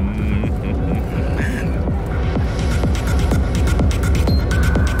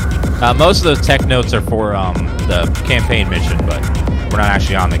 Most of those tech notes are for the campaign mission, but we're not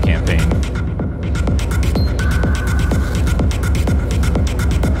actually on the campaign.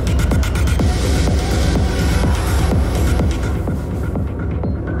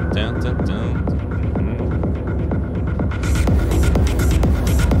 Dun, dun, dun.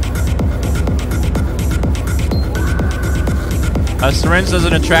 A syringe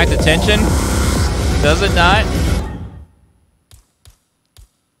doesn't attract attention? Does it not?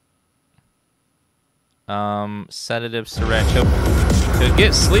 Sedative syringe. He'll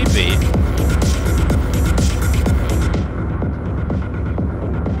get sleepy.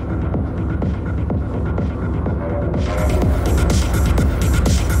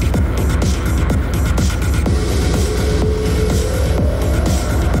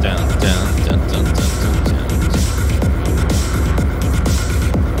 Dun, dun, dun, dun, dun, dun, dun.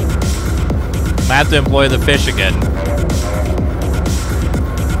 I have to employ the fish again.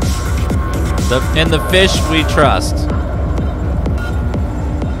 In the fish we trust.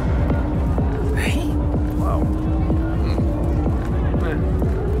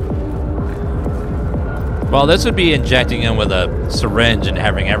 Well, this would be injecting him with a syringe and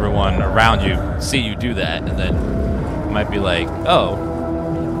having everyone around you see you do that, and then it might be like, oh,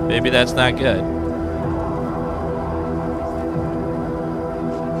 maybe that's not good.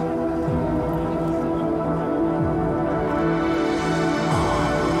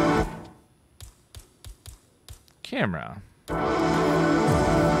 Camera.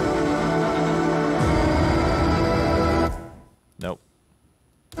 Nope.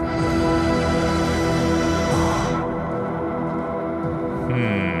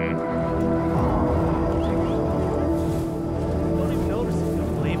 Don't even notice it,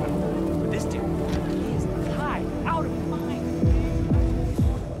 don't believe him. But this dude, he is high, out of mind.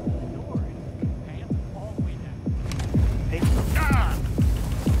 Ignore it. Hands all the way down. Hey,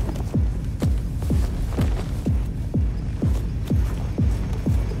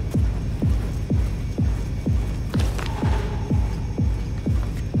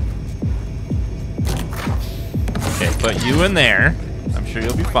 Okay, put you in there. I'm sure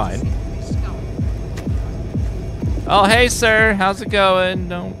you'll be fine. Oh, hey, sir. How's it going?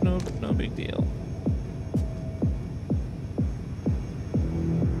 No big deal.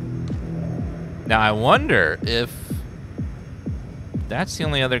 Now, I wonder if that's the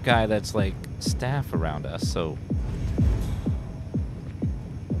only other guy that's, like, staff around us, so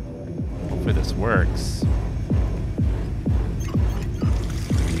hopefully this works.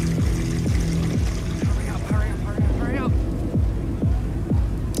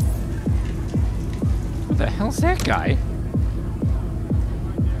 Who the hell's that guy?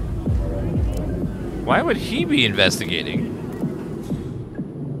 Why would he be investigating?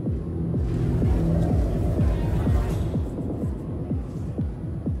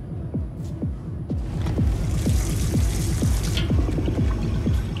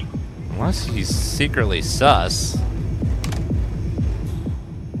 Unless he's secretly sus.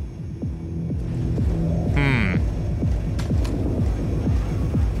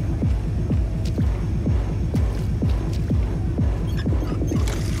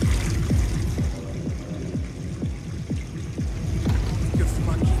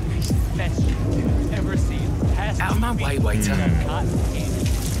 Out of my way, waiter.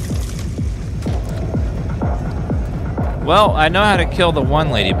 Well, I know how to kill the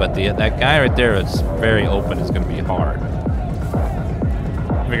one lady, but that guy right there is very open. It's going to be hard.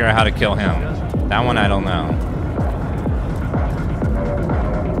 Figure out how to kill him. That one I don't know.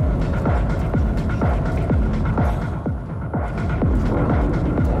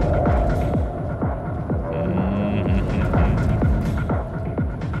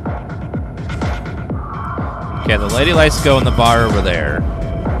 Okay, the lady likes to go in the bar over there.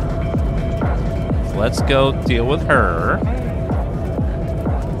 So let's go deal with her.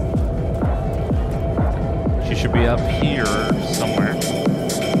 She should be up here somewhere.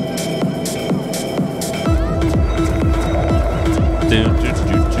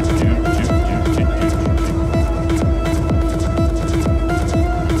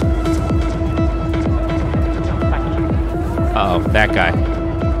 Uh-oh, that guy.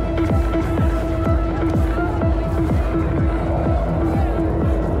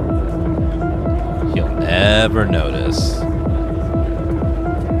 Never notice.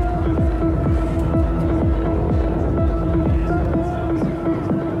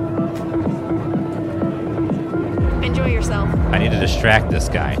 Enjoy yourself. I need to distract this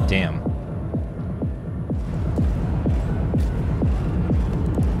guy. Damn.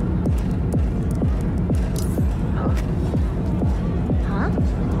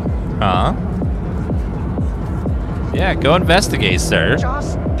 Huh? Yeah, go investigate, sir.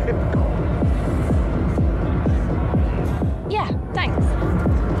 Just typical. Yeah, thanks.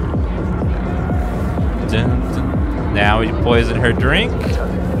 Now we poison her drink.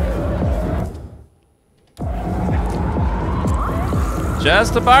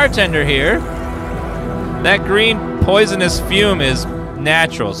 Just a bartender here. That green poisonous fume is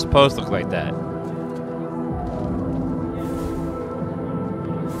natural. It's supposed to look like that.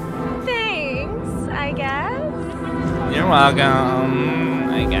 Thanks, I guess. You're welcome,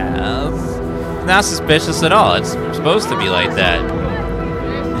 I guess. Not suspicious at all. It's supposed to be like that.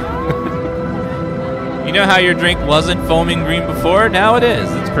 You know how your drink wasn't foaming green before? Now it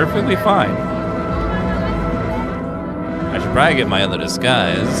is. It's perfectly fine. I should probably get my other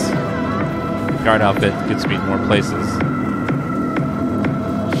disguise. Guard outfit gets me more places.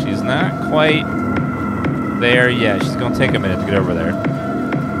 She's not quite there yet. She's gonna take a minute to get over there.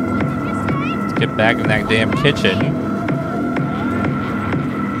 Let's get back in that damn kitchen.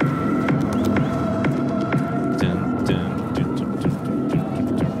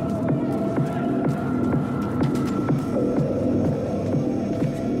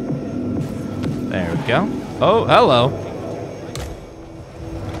 There we go. Oh, hello.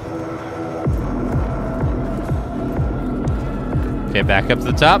 Okay, back up to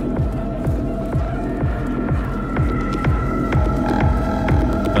the top. Boom,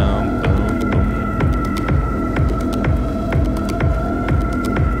 boom, boom.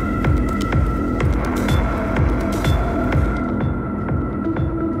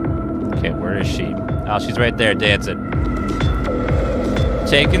 Okay, where is she? Oh, she's right there dancing.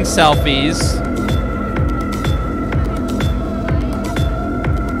 Taking selfies.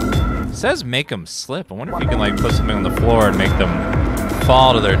 It says make them slip. I wonder if you can like put something on the floor and make them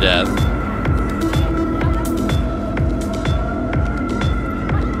fall to their death.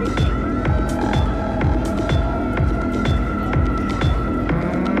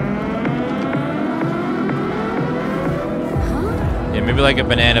 Yeah, maybe like a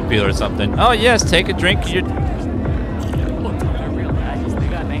banana peel or something. Oh yes, take a drink. You're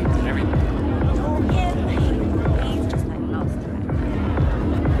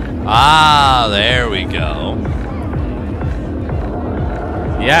Ah, there we go.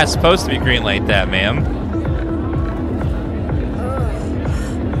 Yeah, it's supposed to be green like that, ma'am.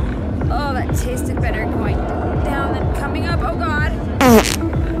 Oh, that tasted better going down than coming up. Oh, God.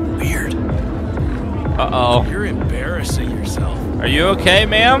 Weird. Uh-oh. You're embarrassing yourself. Are you okay,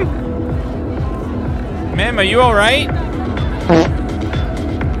 ma'am? Ma'am, are you all right?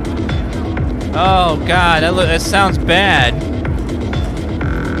 Oh, God, that sounds bad.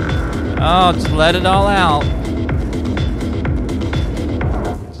 Oh, just let it all out.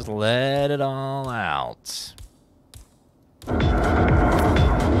 Just let it all out.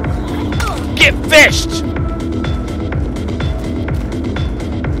 Get fished!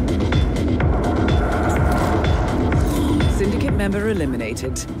 Syndicate member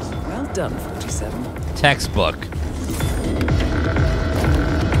eliminated. Well done, 47. Textbook.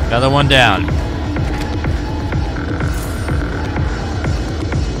 Another one down.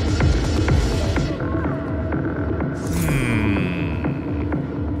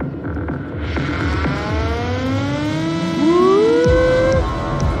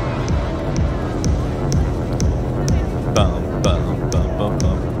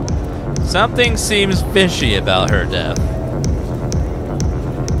 Something seems fishy about her death.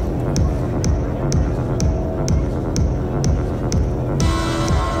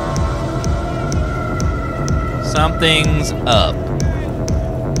 Something's up.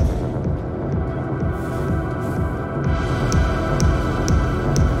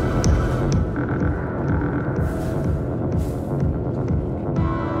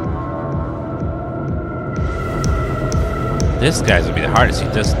 This guy's gonna be the hardest. He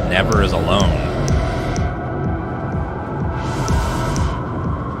just never is alone.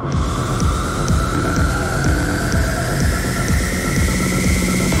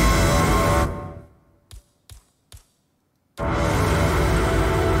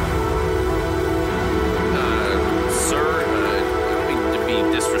 Sir, I don't mean to be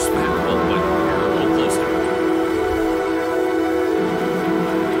disrespectful, but you're a little close to me.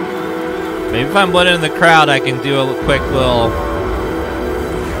 Maybe if I'm blending in the crowd, I can do a quick little.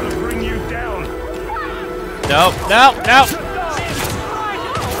 Gotta bring you down. Nope, nope, nope.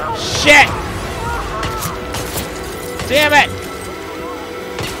 Shit! Damn it!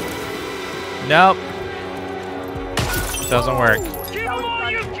 Nope. Doesn't work. Give them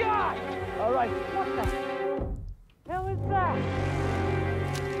all you got! All right. What the hell is that?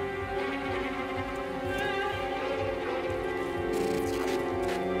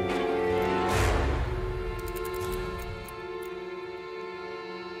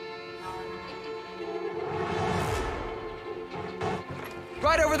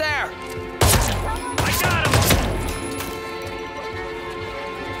 Right over there! I got him!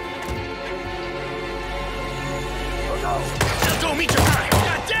 Now go meet your guy!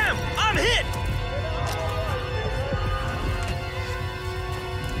 God damn! I'm hit!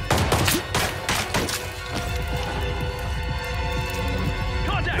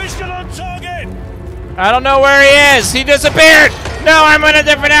 Contact! Mission on target! I don't know where he is. He disappeared. No, I'm in a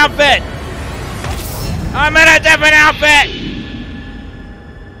different outfit. I'm in a different outfit.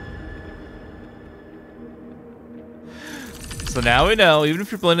 So now we know, even if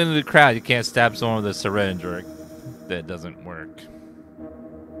you're blending into the crowd, you can't stab someone with a syringe, or that doesn't work.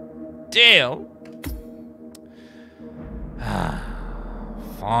 Damn.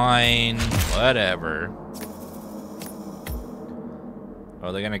 Fine, whatever.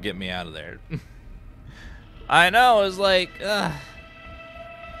 Oh, they're gonna get me out of there. I know, it's like,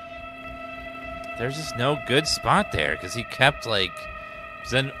 there's just no good spot there, because he kept, like,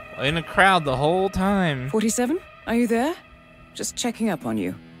 was in a crowd the whole time. 47, are you there? Just checking up on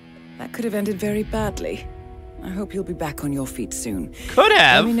you. That could have ended very badly. I hope you'll be back on your feet soon. Could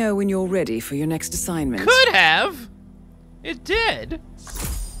have. Let me know when you're ready for your next assignment. Could have. It did.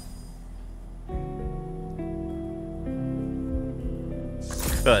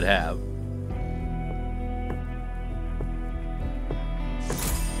 Could have.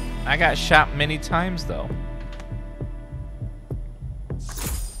 I got shot many times, though.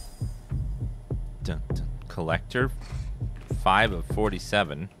 Dun, dun. Collector, 5 of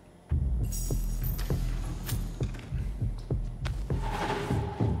 47.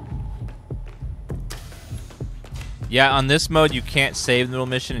 Yeah, on this mode, you can't save the middle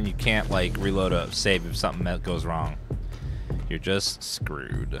mission, and you can't, like, reload a save if something goes wrong. You're just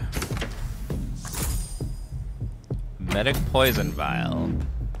screwed. Medic poison vial.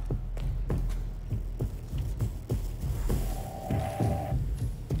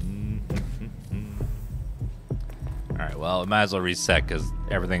 Alright, well, it might as well reset because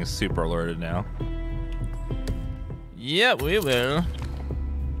everything's super alerted now. Yeah, we will.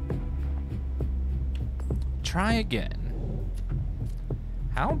 Try again.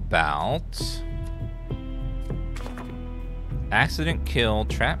 How about accident kill,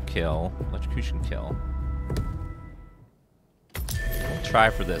 trap kill, electrocution kill? We'll try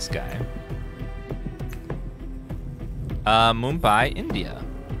for this guy. Mumbai, India.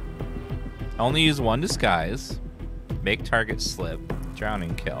 Only use one disguise. Make target slip.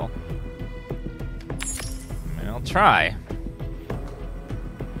 Drowning kill. I mean, I'll try.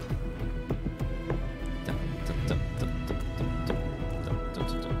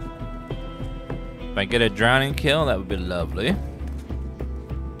 If I get a drowning kill, that would be lovely.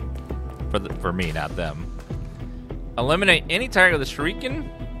 For me, not them. Eliminate any target with a shuriken.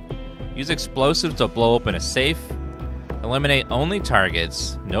 Use explosives to blow open a safe. Eliminate only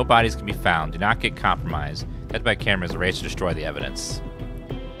targets. No bodies can be found. Do not get compromised. Head by cameras. Race to destroy the evidence.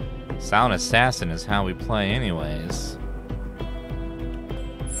 Silent assassin is how we play anyways.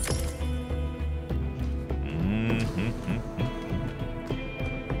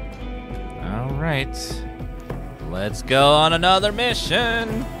 Alright. Let's go on another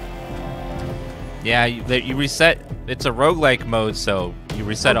mission. Yeah, you reset. It's a roguelike mode, so you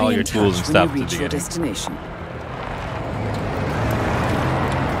reset all your tools and stuff. When you reach your destination.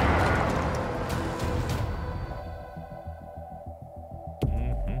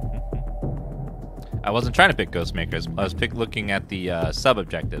 I wasn't trying to pick Ghost Makers. I was looking at the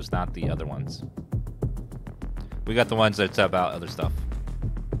sub-objectives, not the other ones. We got the ones that's about other stuff.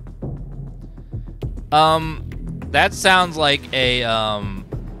 That sounds like a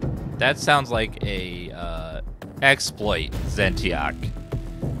exploit, Zentiak.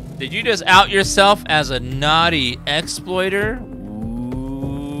 Did you just out yourself as a naughty exploiter?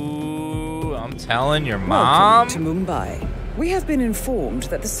 Ooh, I'm telling your mom. Welcome to Mumbai. We have been informed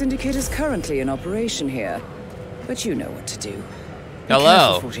that the Syndicate is currently in operation here, but you know what to do.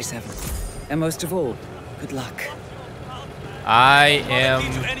 Hello. 47. And most of all, good luck. I am...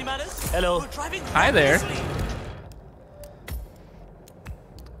 Hello. Hi there.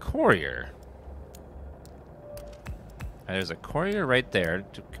 Courier. There's a courier right there.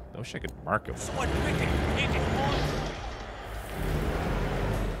 I wish I could mark him.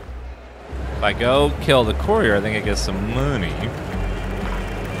 If I go kill the courier, I think I get some money.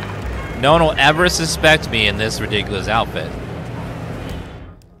 No one will ever suspect me in this ridiculous outfit.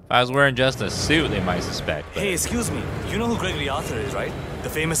 If I was wearing just a suit, they might suspect. But... Hey, excuse me. You know who Gregory Arthur is, right? The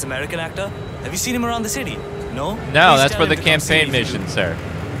famous American actor? Have you seen him around the city? No? No, that's for the campaign mission, sir.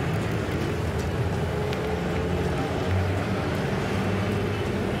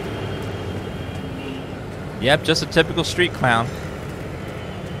 Yep, just a typical street clown.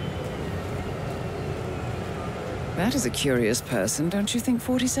 That is a curious person, don't you think,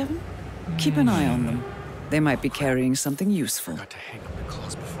 47? Keep an eye on them. They might be carrying something useful. I forgot to hang up the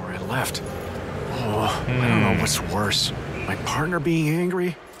clothes before I left. Oh, I don't know what's worse. My partner being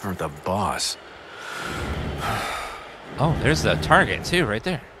angry or the boss? Oh, there's the target too, right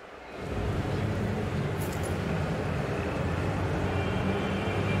there.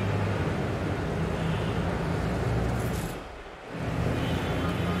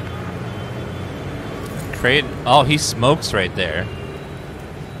 Crate. Oh, he smokes right there.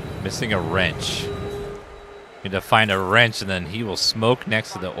 Missing a wrench. Need to find a wrench, and then he will smoke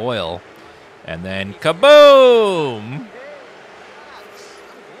next to the oil, and then kaboom!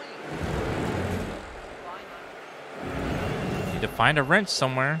 Need to find a wrench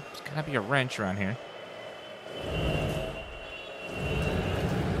somewhere. There's gotta be a wrench around here.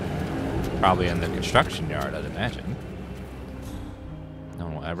 Probably in the construction yard, I'd imagine. No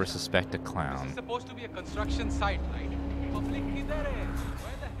one will ever suspect a clown. It's supposed to be a construction site, right? Public kidhar hai?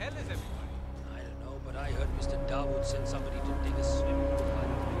 Where the hell is everybody? I don't know, but I heard Mr. Dawood sent somebody to dig a swimming pool.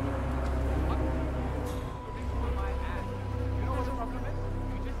 What? Swimming pool my ass. You know what the problem is?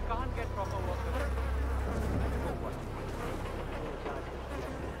 You just can't get proper workers.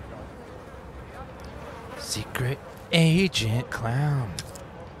 Secret Agent Clown.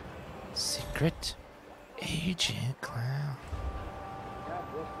 Secret Agent Clown.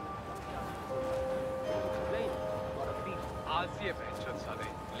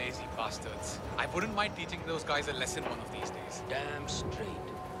 Lazy bastards. I wouldn't mind teaching those guys a lesson one of these days. Damn straight.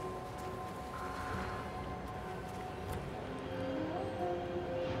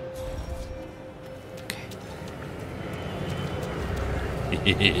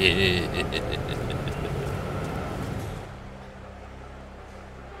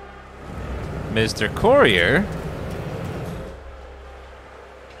 Mr. Courier.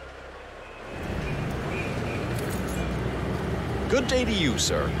 Good day to you,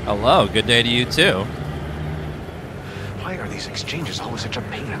 sir. Hello, good day to you too. Why are these exchanges always such a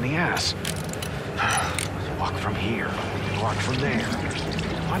pain in the ass? Walk from here, walk from there.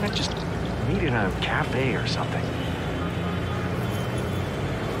 Why not just meet in a cafe or something?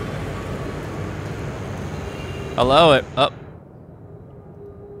 Hello, up.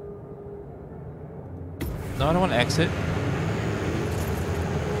 No, I don't want to exit.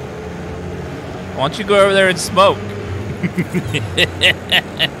 Why don't you go over there and smoke?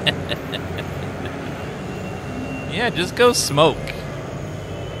 Yeah, just go smoke.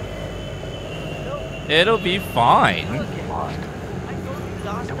 It'll be fine. Where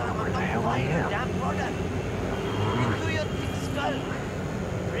the hell I am?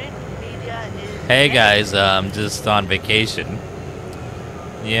 Hey guys, I'm just on vacation.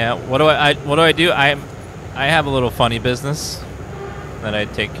 Yeah, what do I do? I have a little funny business that I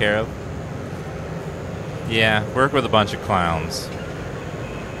take care of. Yeah, work with a bunch of clowns.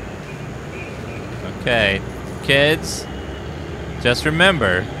 Okay, kids, just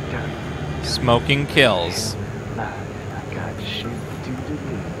remember, smoking kills.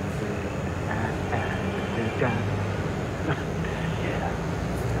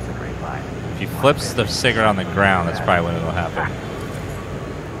 If he flips the cigarette on the ground, that's probably when it'll happen.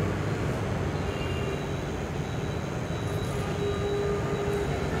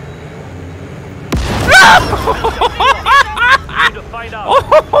 Need to find out.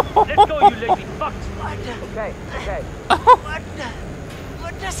 Let's go, you lazy fucks. Okay, okay.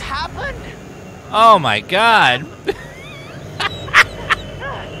 What just happened? Oh my god. You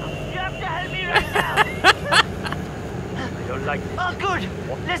have to help me right now. I don't like this. Oh, good.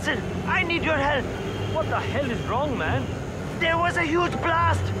 Listen, I need your help. What the hell is wrong, man? There was a huge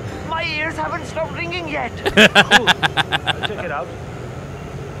blast. My ears haven't stopped ringing yet. Cool. I'll check it out.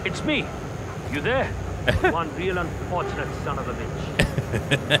 It's me. You there? One real unfortunate son of a bitch.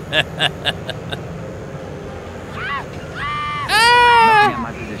 Nothing at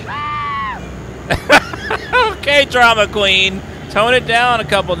my position. Okay, drama queen. Tone it down a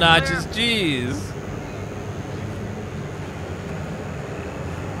couple notches. Jeez.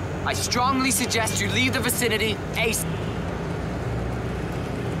 I strongly suggest you leave the vicinity ASAP.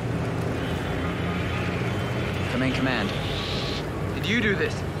 Come in, command. Did you do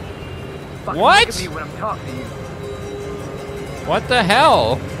this? Fucking What? Look at me when I'm talking to you. What the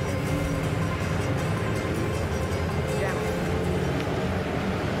hell?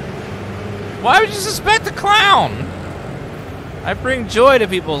 Why would you suspect the clown? I bring joy to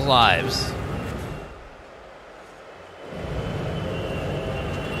people's lives.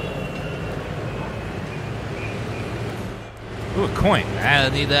 Ooh, a coin. I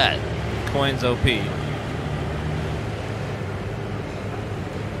need that. Coin's OP.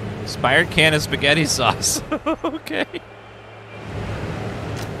 Expired can of spaghetti sauce. Okay.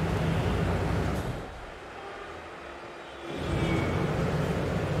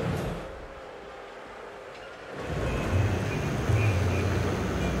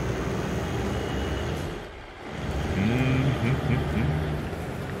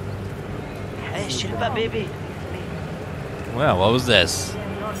 Hey, Shilpa baby. Well, what was this?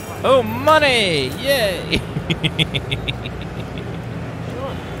 Oh, money! Yay!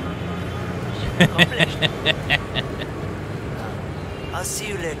 I'll see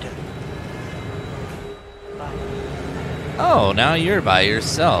you later. Bye. Oh, now you're by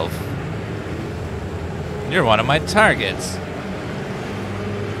yourself. You're one of my targets.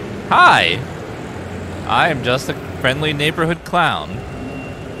 Hi! I am just a friendly neighborhood clown.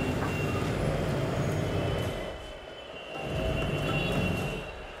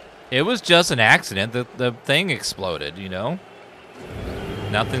 It was just an accident. The thing exploded, you know?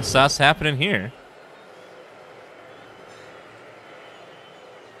 Nothing sus happening here.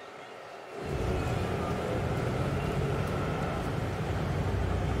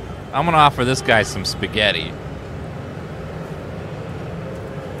 I'm gonna offer this guy some spaghetti.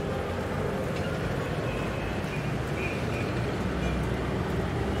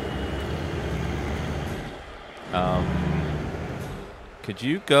 Could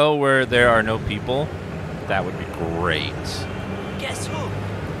you go where there are no people? That would be great. Guess who?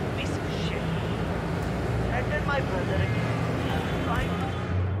 Piece of shit. Threatened my brother again. Fine.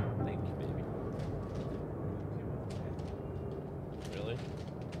 Thank you, baby. Really?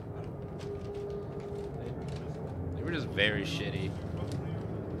 They were just very shitty.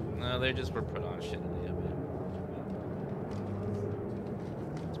 No, they just were put on shittily.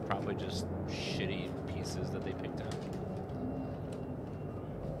 It's probably just shitty pieces that they picked out.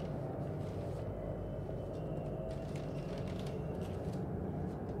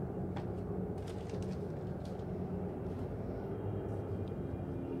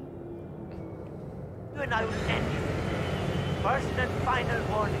 And I will end you. First and final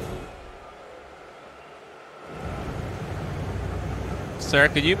warning. Sir,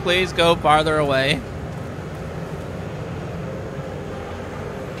 could you please go farther away?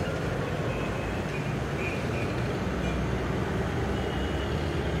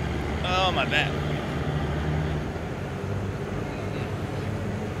 Oh, my back.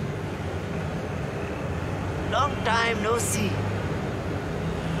 Long time no see.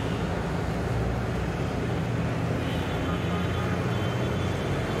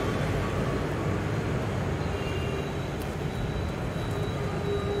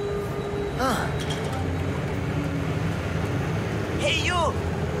 Hey you,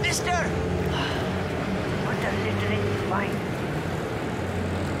 mister! What a littering find.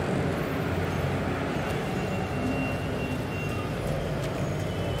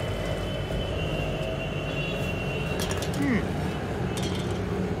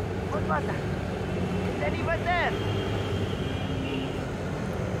 mata. Is anyone there?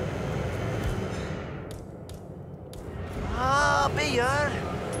 Ah, beer.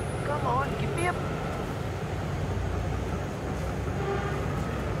 Come on, give me a...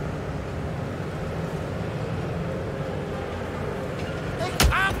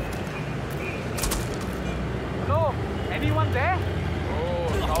 Hello? Anyone there? Oh,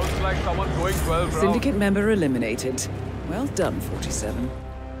 sounds like someone's going 12 rounds. Syndicate member eliminated. Well done, 47.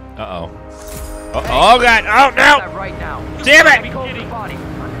 Uh-oh. Oh, God. Oh, no. Right now. Damn it. Hold the body.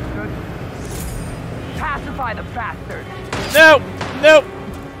 Understood? Pacify the bastard. No. No.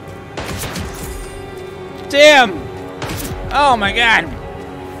 Damn. Oh, my God.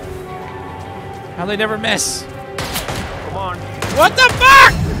 How they never miss? Come on. What the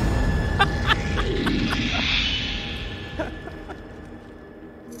fuck?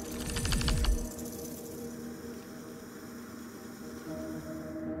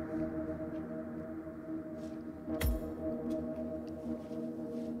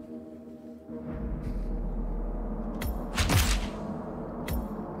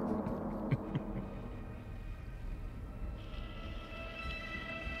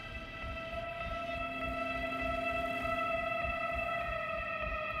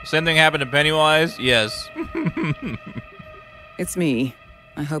 Same thing happened to Pennywise? Yes. It's me.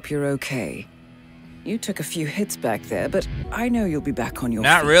 I hope you're okay. You took a few hits back there, but I know you'll be back on your feet.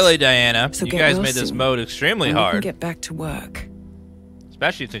 Not really, Diana. So you get guys well made this soon, mode extremely and we hard. can get back to work.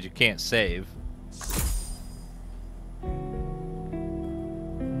 Especially since you can't save.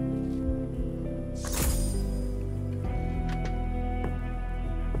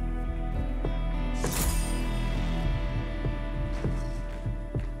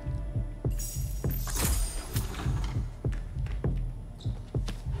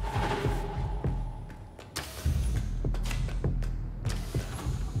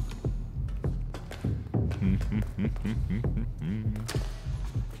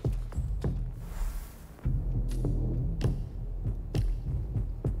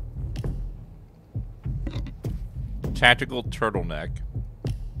 Tactical turtleneck.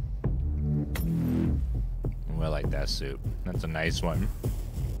 Oh, I like that suit. That's a nice one.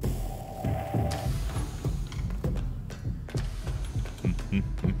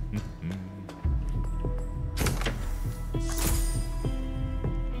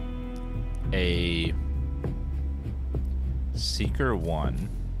 A Seeker 1.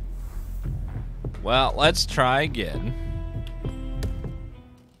 Well, let's try again.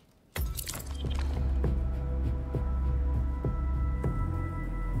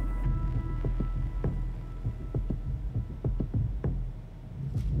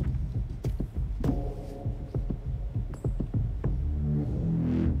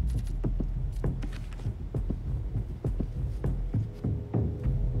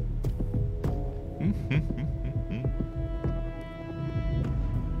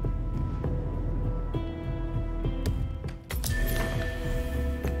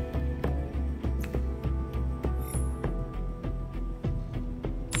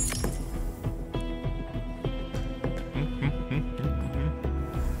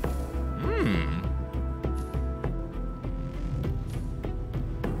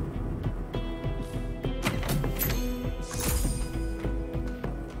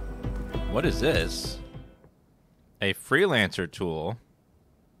 What is this? A freelancer tool.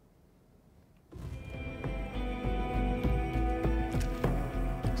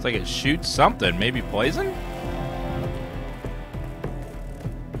 Looks like it shoots something. Maybe poison?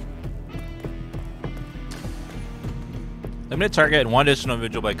 Limited target and one additional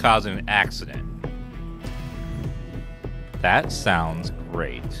individual by causing an accident. That sounds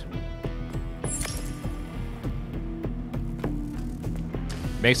great.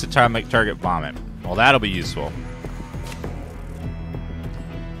 Makes the target vomit. Well, that'll be useful.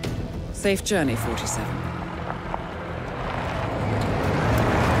 Safe journey, 47.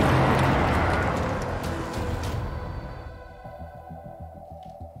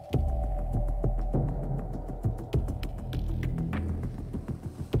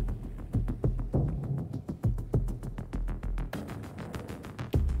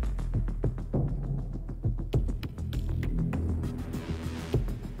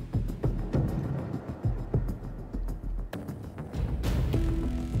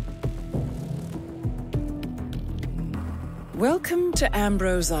 Welcome to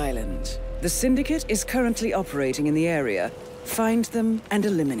Ambrose Island. The Syndicate is currently operating in the area. Find them and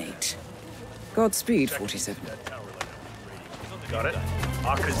eliminate. Godspeed, 47. Got it.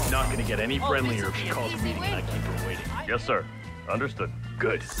 Aka's not gonna get any friendlier if she calls a meeting and I keep her waiting. Yes, sir. Understood.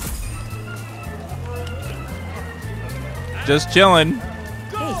 Good. Just chilling.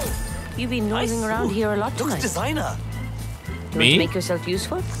 Hey, You've been nosing around here a lot tonight. Looks designer. Do Me? you want to make yourself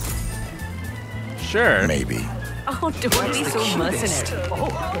useful? Sure. Maybe. Oh, don't be so mercenary.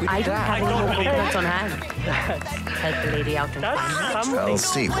 I don't have any more coconuts on hand. Help the lady out and find them. I'll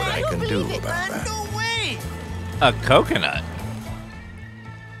see what I can do about that. A coconut.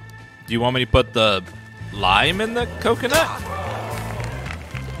 Do you want me to put the lime in the coconut?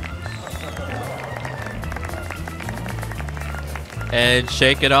 And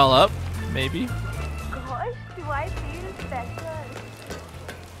shake it all up, maybe? Gosh, do I feel special?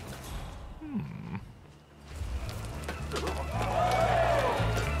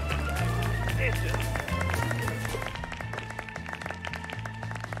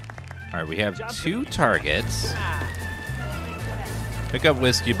 All right, we have 2 targets. Pick up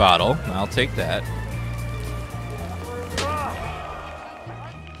whiskey bottle. I'll take that.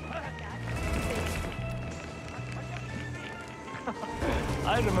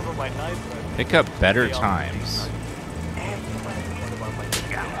 I remember my knife. Pick up better times.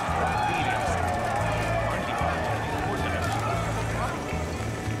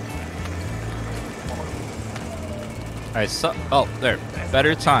 I saw. Oh, there.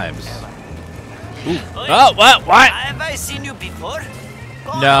 Better times. Ooh. Oh, what? What? Have I seen you before?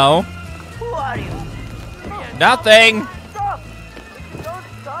 No. Who are you? Nothing. Stop! Don't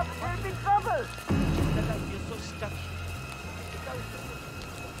stop, there'll be trouble!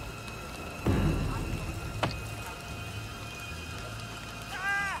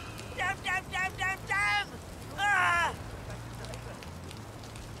 Damn, damn, damn, damn, damn! Ah!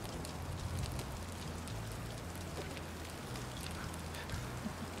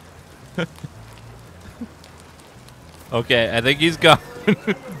 Okay, I think he's gone.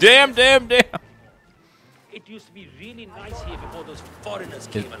 Damn, damn, damn. It used to be really nice here before those foreigners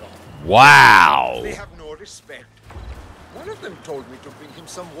came along. Wow. They have no respect. One of them told me to bring him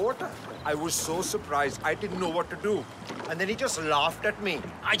some water. I was so surprised, I didn't know what to do. And then he just laughed at me.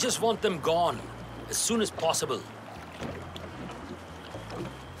 I just want them gone as soon as possible.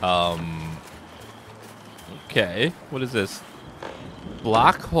 Okay. What is this?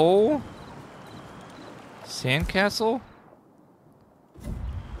 Block hole? Sandcastle?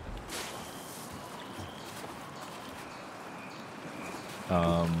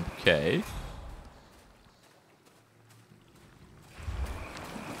 Okay.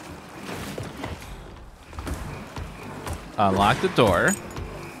 Unlock the door.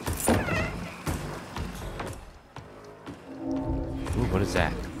 Ooh, what is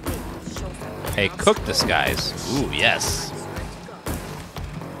that? A cook disguise. Ooh, yes.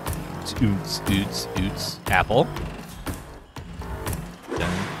 Oots, oots, oots. Apple. Dun,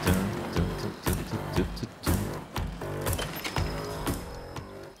 dun, dun, dun, dun, dun, dun, dun.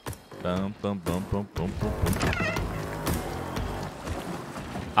 Bum, bum, bum, bum, bum, bum, bum.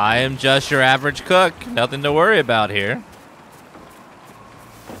 I am just your average cook. Nothing to worry about here.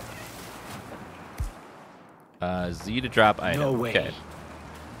 Z to drop item. No way. Okay.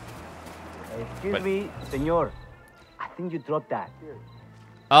 Excuse me, senor. I think you dropped that.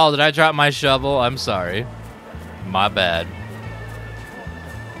 Oh, did I drop my shovel? I'm sorry. My bad.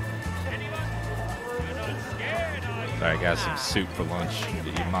 Sorry, I got some soup for lunch. Need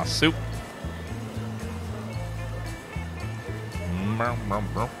to eat my soup.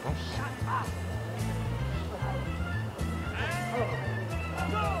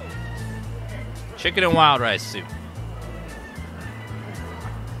 Chicken and wild rice soup.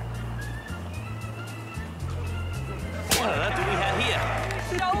 What do we have here?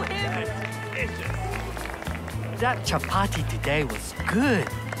 Show him! That chapati today was good.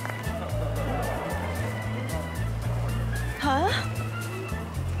 Huh?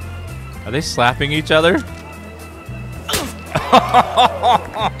 Are they slapping each other?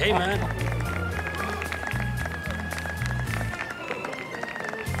 Hey, man.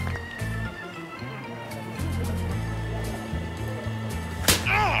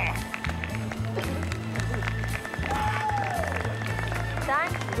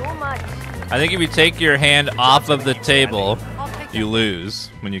 Thanks so much. I think if you take your hand off of the table, you lose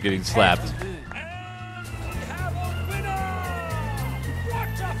when you're getting slapped.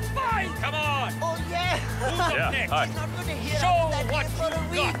 Come on! Oh, yeah! Yeah, hi. He's not gonna hear Show that what for a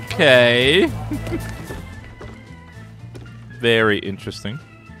week. Okay. Very interesting.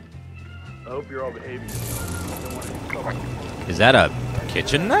 I hope you're all behaving. Is that a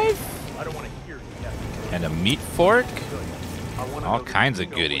kitchen knife? I don't want to hear you yet. And a meat fork? All kinds of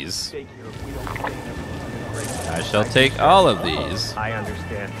goodies. I shall take all of these. I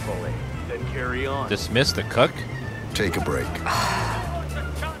understand fully. Then carry on. Dismiss the cook? Take a break.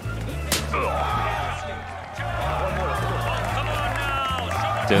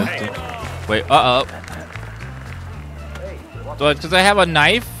 Dun, dun. Wait, uh-oh. Because I have a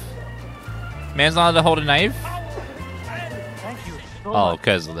knife? Man's not allowed to hold a knife? Thank you so Oh, much.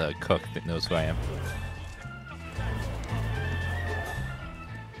 because the cook that knows who I am.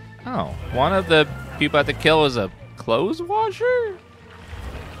 Oh, one of the people I had to kill was a clothes washer?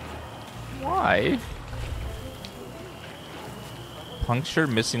 Why? Puncture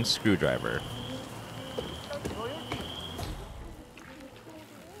missing screwdriver.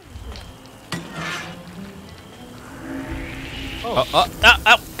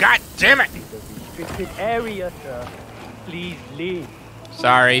 Oh, God damn it! Restricted area, sir. Please leave.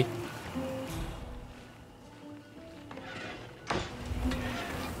 Sorry.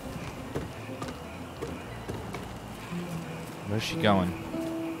 Where's she going?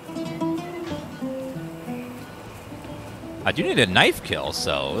 I do need a knife kill,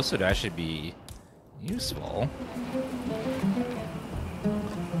 so this would actually be useful.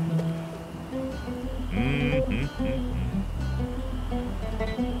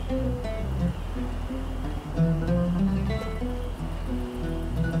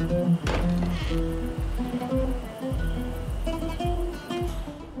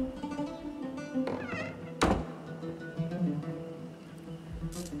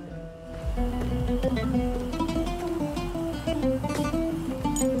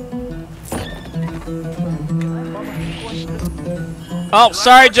 Oh,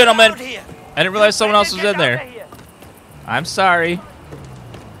 sorry, gentlemen. I didn't realize someone else was in there. I'm sorry.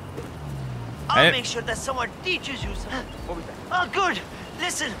 I'll make sure that someone teaches you something. Oh, good.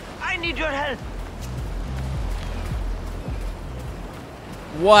 Listen, I need your help.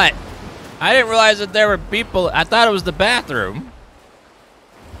 What? I didn't realize that there were people. I thought it was the bathroom.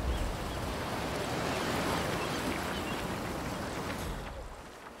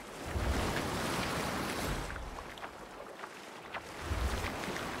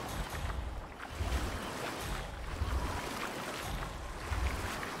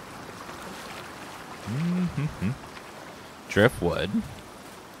 Driftwood.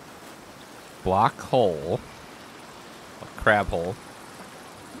 Block hole. A crab hole.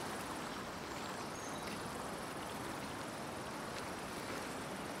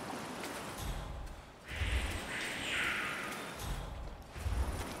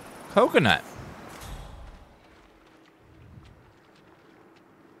 Coconut.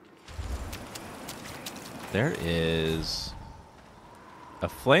 There is a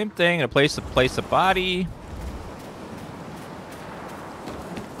flame thing, a place to place a body.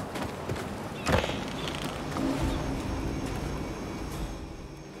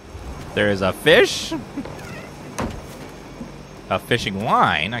 There is a fish. A fishing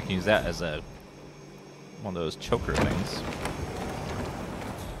line. I can use that as a one of those choker things.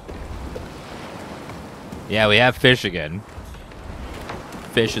 Yeah, we have fish again.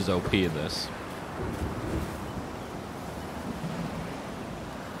 Fish is OP in this.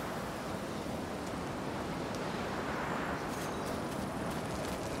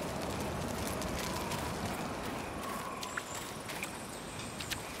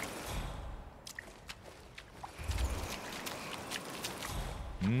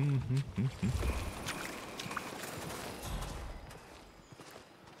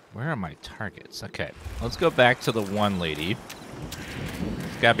 Where are my targets? Okay, let's go back to the one lady.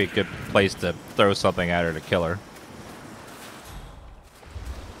 It's gotta be a good place to throw something at her to kill her.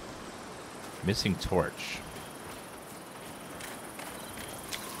 Missing torch.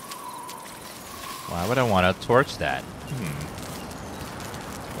 Why would I want to torch that?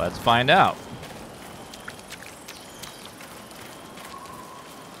 Let's find out.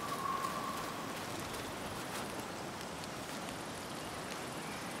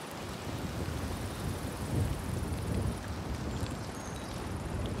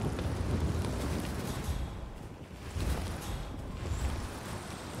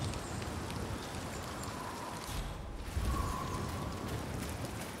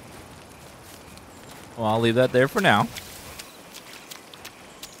 Well, I'll leave that there for now.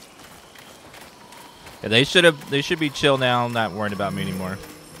 Yeah, they should be chill now, not worried about me anymore.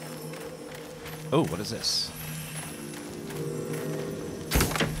 Oh, what is this?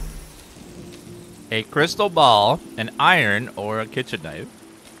 A crystal ball, an iron, or a kitchen knife.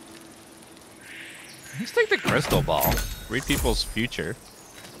 Let's take the crystal ball. Read people's future.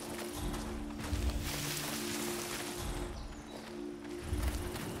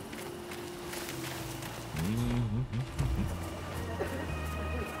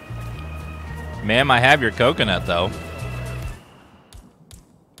 Ma'am, I have your coconut, though.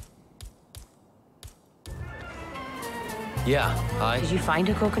 Yeah, hi. Did you find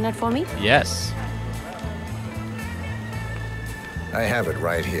a coconut for me? Yes. I have it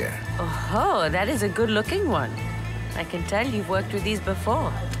right here. Oh, that is a good-looking one. I can tell you've worked with these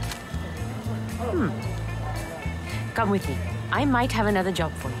before. Come with me. I might have another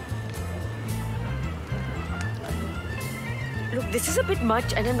job for you. Look, this is a bit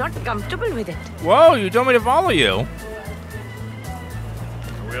much and I'm not comfortable with it. Whoa, you told me to follow you.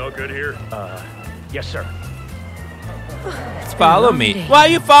 Are we all good here? Yes, sir. Follow me. Why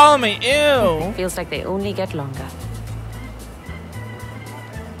you follow me? Ew. Feels like they only get longer.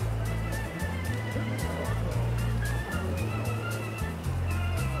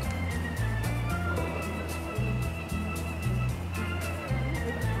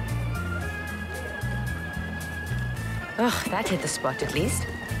 Oh, that hit the spot at least.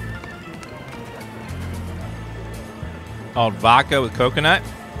 Oh, vodka with coconut?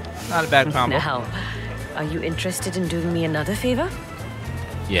 Not a bad combo. Now, are you interested in doing me another favor?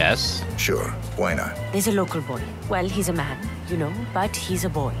 Yes. Sure, why not? There's a local boy. Well, he's a man, you know, but he's a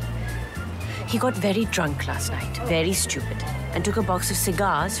boy. He got very drunk last night, very stupid, and took a box of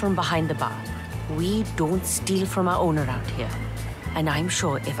cigars from behind the bar. We don't steal from our own around here. And I'm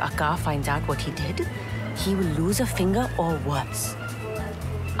sure if Akka finds out what he did, he will lose a finger or worse.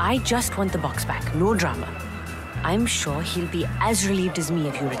 I just want the box back, no drama. I'm sure he'll be as relieved as me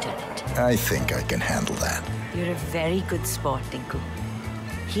if you return it. I think I can handle that. You're a very good sport, Tinku.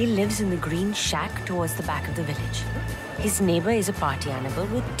 He lives in the green shack towards the back of the village. His neighbor is a party animal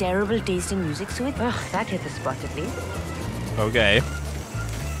with terrible taste in music, so that hit the spot at least. Okay.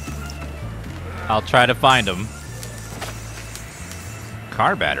 I'll try to find him.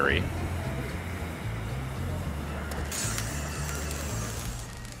 Car battery.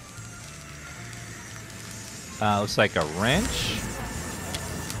 Looks like a wrench.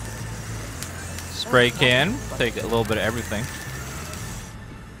 Spray can. Take a little bit of everything.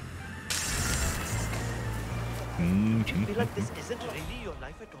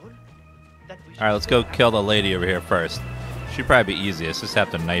 Alright, let's go kill the lady over here first. She'd probably be easiest. Just have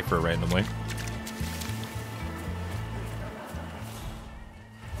to knife her randomly.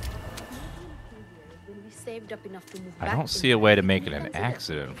 Saved up enough to move I back don't see a way to make it an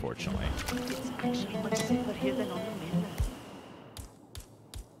accident, unfortunately. It's actually much safer here than on the mainland.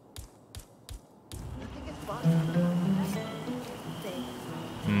 Nothing is fast.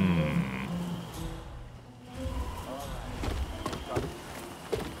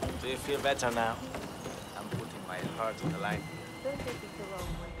 Do you feel better now? I'm putting my heart on the line. Don't take it the wrong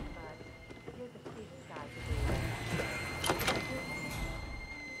way, but you're the quick guy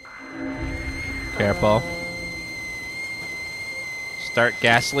to do. Careful. Start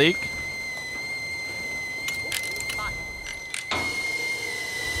gas leak.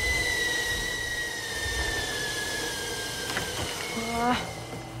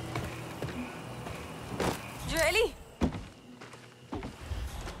 Really?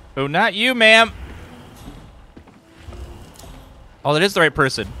 Oh, not you, ma'am. Oh, that is the right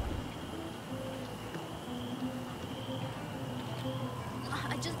person.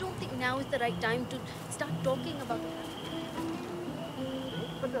 I just don't think now is the right time to start talking about it.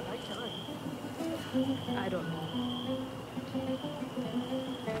 But the right time? I don't know.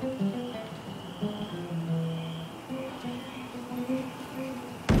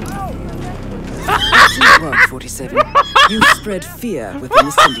 Good work, 47. You spread fear within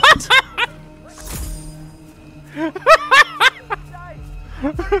the syndicate.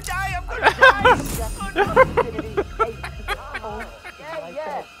 I'm gonna die!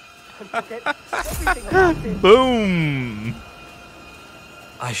 Boom.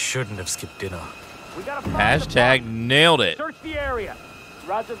 I shouldn't have skipped dinner. We got a Hashtag nailed it. Search the area.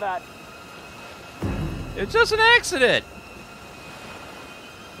 Roger that. It's just an accident.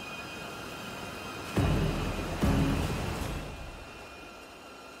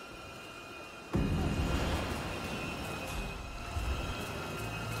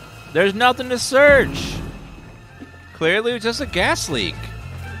 There's nothing to search. Clearly, it's just a gas leak.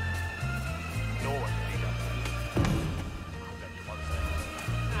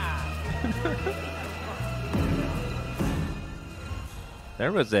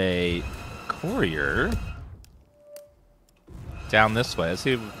 There was a courier down this way. Let's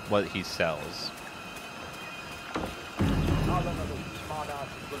see what he sells. How long are those smart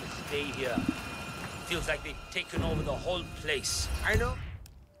asses going to stay here? Feels like they've taken over the whole place. I know.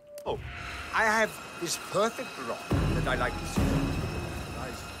 Oh, I have this perfect rock that I like to see.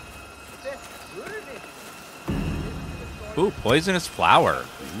 Ooh, poisonous flower.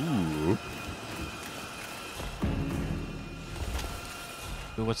 Ooh.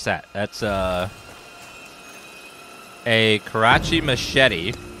 Ooh, what's that? That's a Karachi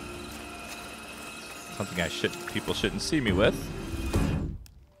machete. Something people shouldn't see me with.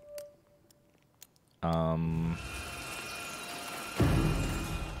 God,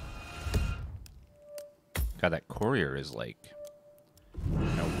 that courier is like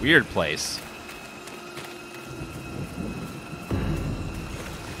in a weird place.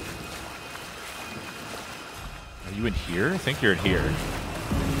 Are you in here? I think you're in here.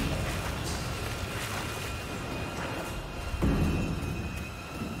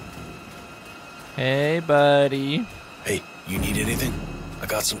 Hey, buddy. Hey, you need anything? I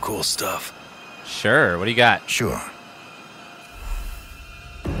got some cool stuff. Sure. What do you got? Sure.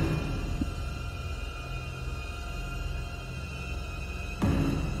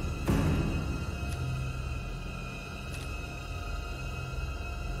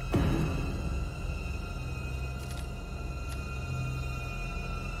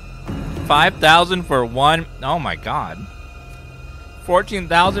 $5,000 for one. Oh my God.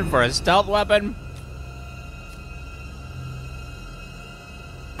 14,000 for a stealth weapon.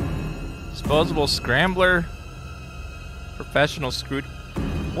 Disposable scrambler. Professional screw.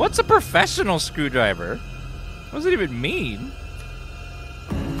 What's a professional screwdriver? What does it even mean?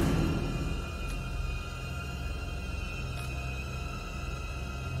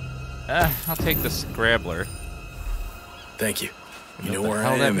 I'll take the scrambler. Thank you. You know where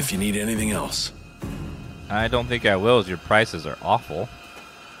I am if you need anything else. I don't think I will, as your prices are awful.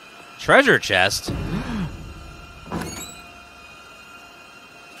 Treasure chest?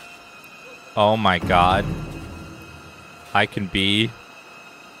 Oh my God. I can be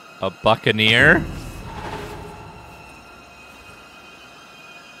a buccaneer?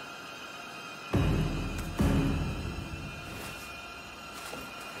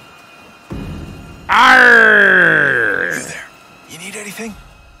 Arr! Hey there. You need anything?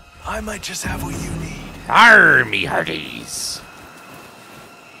 I might just have what you need. Arr, me hearties.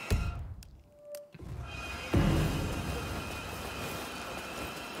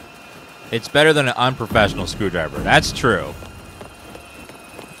 It's better than an unprofessional screwdriver. That's true.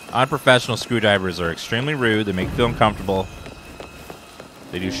 Unprofessional screwdrivers are extremely rude. They make you feel uncomfortable.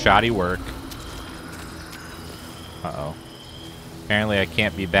 They do shoddy work. Uh-oh. Apparently I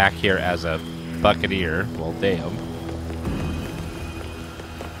can't be back here as a buccaneer. Well, damn.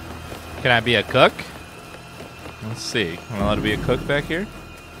 Can I be a cook? Let's see. Am I allowed to be a cook back here?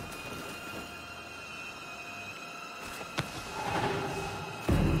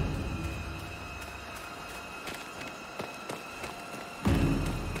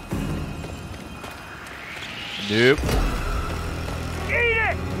 Nope. Eat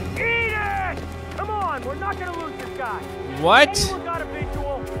it! Eat it! Come on, we're not gonna lose this guy. What? Anyone got a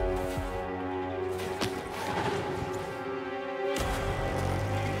visual?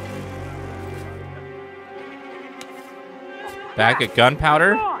 Back at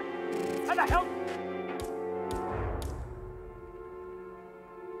gunpowder? How the hell?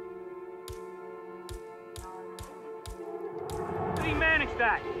 Did he manage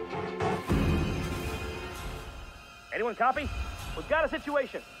that? Anyone copy? We've got a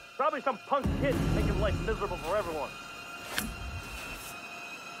situation. Probably some punk kid making life miserable for everyone.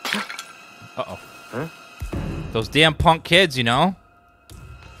 Uh-oh. Huh? Those damn punk kids, you know?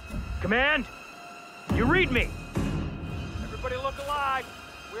 Command, you read me. Everybody look alive.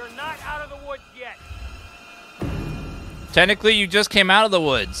 We're not out of the woods yet. Technically, you just came out of the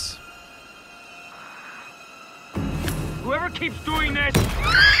woods. Whoever keeps doing this...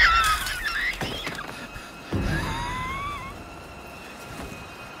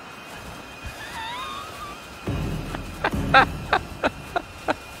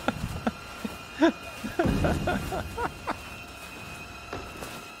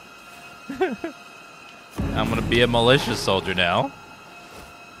 I'm gonna be a militia soldier now.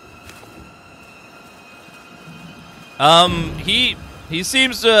 He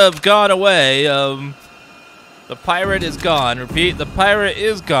seems to have gone away. The pirate is gone. Repeat, the pirate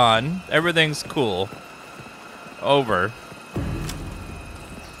is gone. Everything's cool. Over.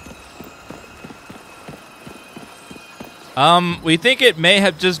 We think it may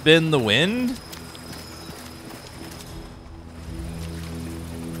have just been the wind.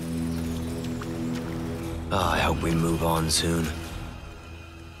 Oh, I hope we move on soon.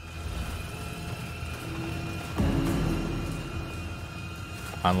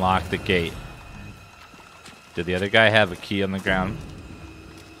 Unlock the gate. Did the other guy have a key on the ground?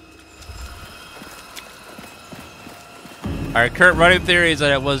 Our current running theory is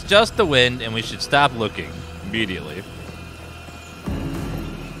that it was just the wind and we should stop looking immediately.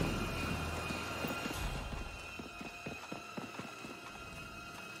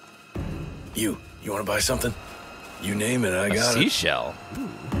 You want to buy something? You name it, I got it. A seashell. Ooh.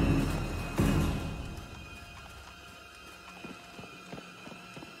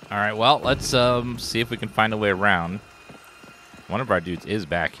 All right, well, let's see if we can find a way around. One of our dudes is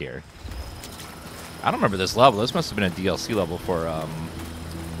back here. I don't remember this level. This must have been a DLC level for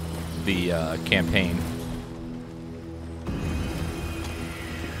the campaign.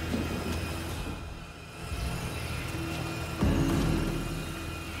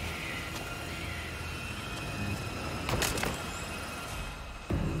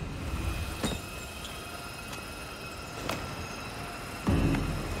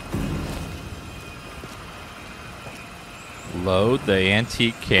 Load the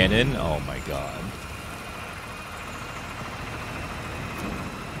antique cannon. Oh my god.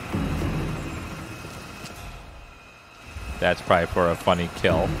 That's probably for a funny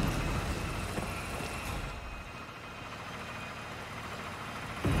kill.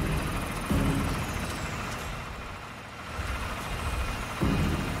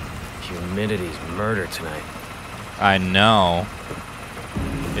 Humidity's murder tonight. I know.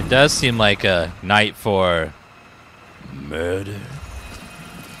 It does seem like a night for murder.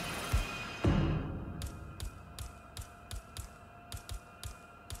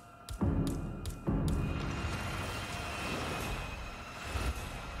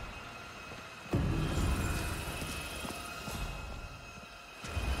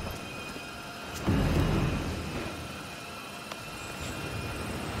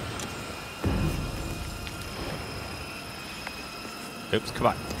 Oops, come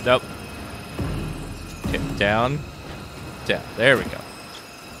on. Nope. Okay, down. Down. There we go.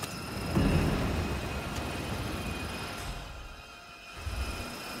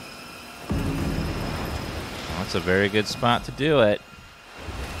 Well, that's a very good spot to do it.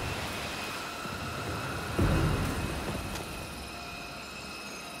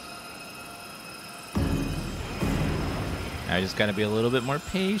 Now I just gotta be a little bit more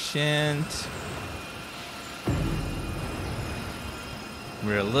patient.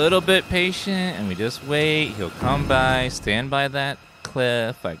 We're a little bit patient, and we just wait. He'll come by, stand by that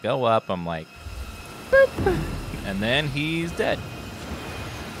cliff. I go up, I'm like, boop, and then he's dead.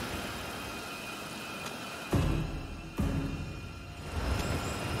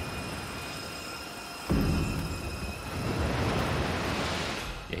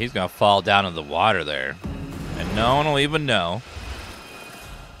 Yeah, he's gonna fall down in the water there, and no one will even know.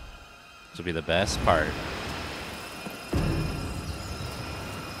 This will be the best part.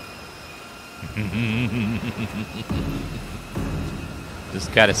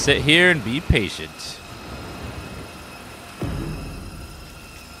 Just gotta sit here and be patient.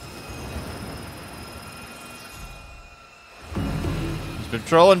 He's been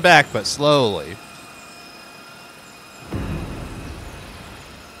trolling back, but slowly.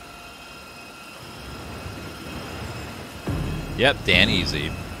 Yep, Dan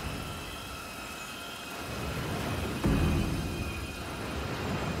easy.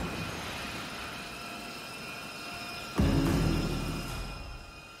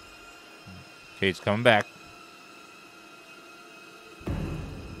 Okay, he's coming back.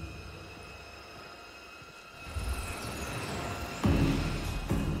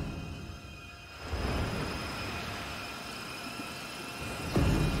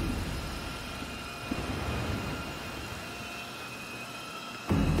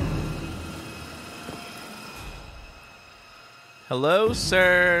 Hello,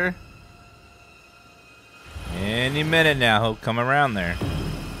 sir. Any minute now, he'll come around there.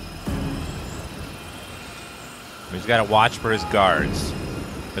 He's got to watch for his guards.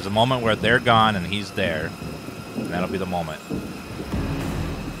 There's a moment where they're gone and he's there. And that'll be the moment.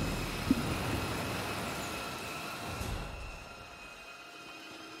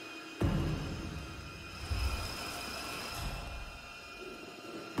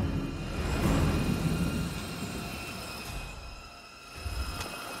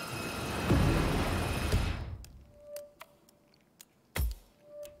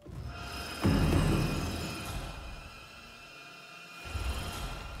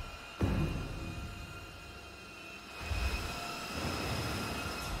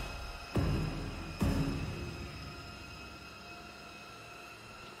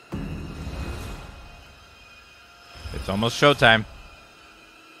 It's almost showtime.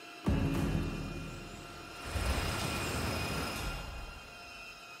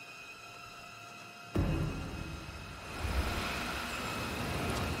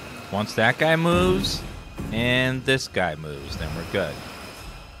 Once that guy moves and this guy moves, then we're good.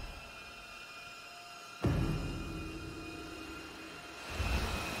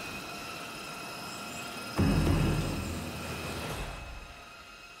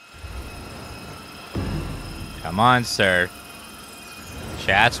 Come on, sir.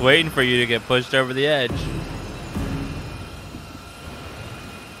 Chat's waiting for you to get pushed over the edge.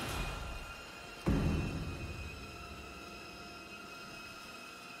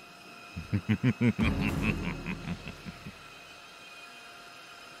 Hey!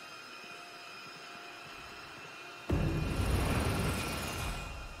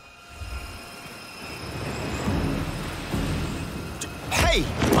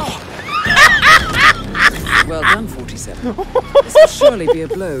 Well done, 47. This will surely be a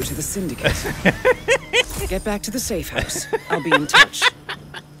blow to the Syndicate. Get back to the safe house. I'll be in touch.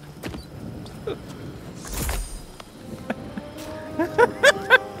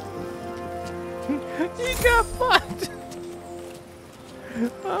 He got fucked.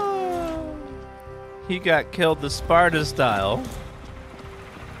 Oh. He got killed the Sparta style.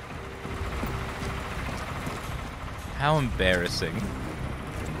 How embarrassing.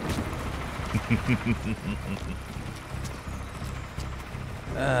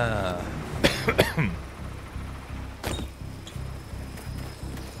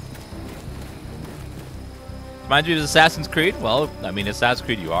 Reminds me of Assassin's Creed. Well, I mean, Assassin's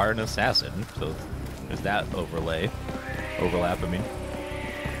Creed, you are an assassin, so there's that overlap. I mean,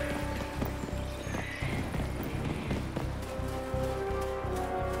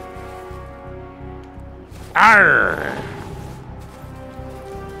 Arr!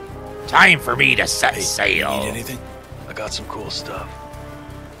 Time for me to set sail. Need anything? I got some cool stuff.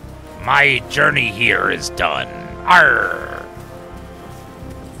 My journey here is done. Arr!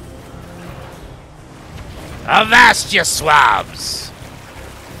 Avast, you swabs!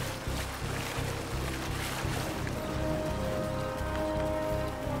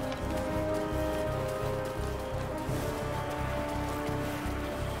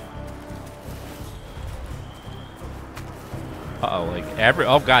 uh-oh, like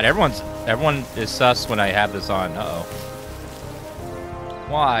oh god, everyone is sus when I have this on. Uh-oh.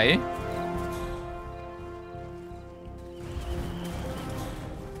 Why?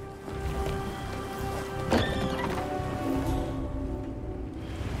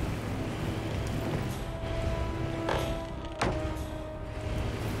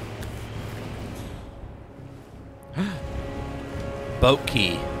 Boat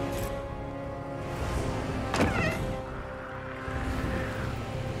key.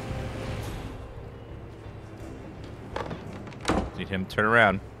 Need him to turn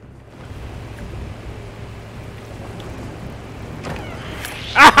around.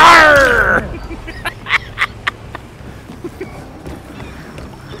 Ahar!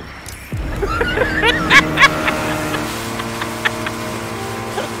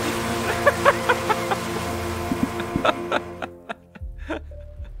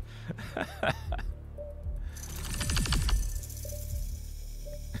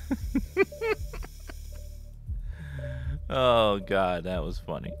 Oh god, that was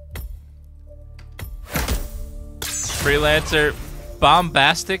funny. Freelancer,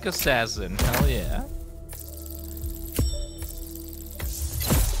 bombastic assassin. Hell yeah.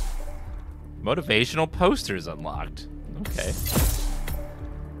 Motivational posters unlocked. Okay.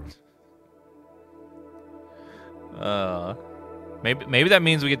 Maybe that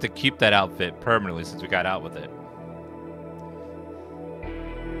means we get to keep that outfit permanently since we got out with it.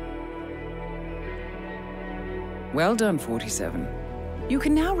 Well done, 47. You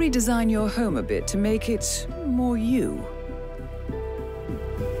can now redesign your home a bit to make it more you.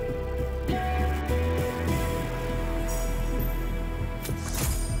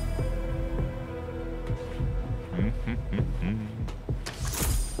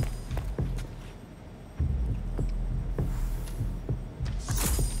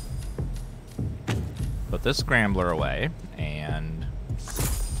 Put this scrambler away and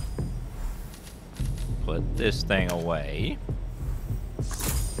put this thing away.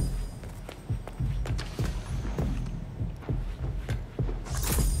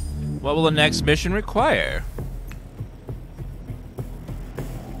 What will the next mission require?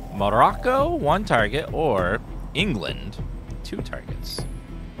 Morocco, 1 target, or England, 2 targets.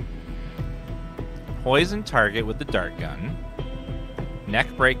 Poison target with the dart gun. Neck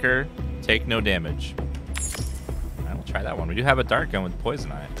breaker, take no damage. I will try that one. We do have a dart gun with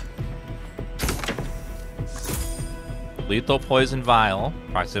poison on it. Lethal poison vial,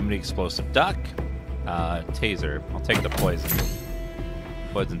 proximity explosive duck, taser. I'll take the poison.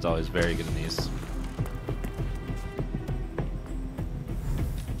 Poison's always very good in these.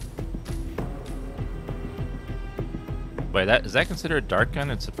 Wait, is that considered a dart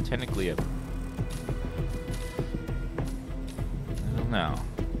gun? It's technically a... I don't know.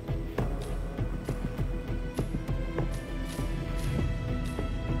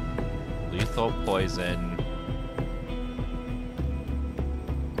 Lethal poison.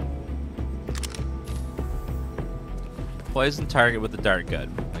 Poison target with the dart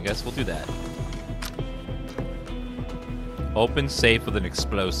gun. I guess we'll do that. Open safe with an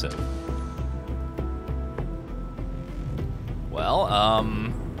explosive.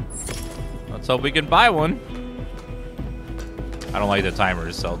 Let's hope we can buy one. I don't like the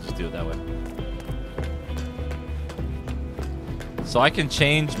timers, so I'll just do it that way. So I can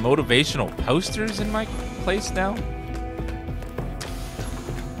change motivational posters in my place now?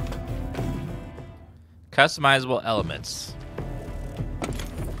 Customizable elements.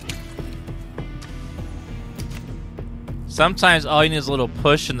 Sometimes all you need is a little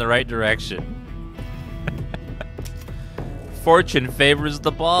push in the right direction. Fortune favors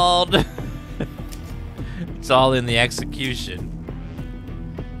the bald. It's all in the execution.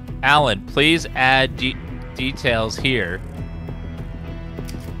 Alan, please add details here.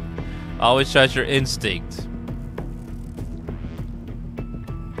 Always trust your instinct.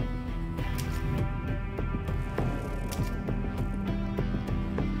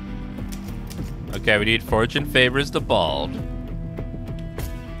 Okay, we need fortune favors the bald.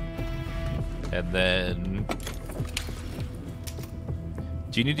 And then...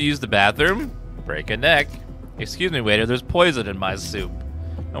 Do you need to use the bathroom? Break a neck. Excuse me, waiter, there's poison in my soup.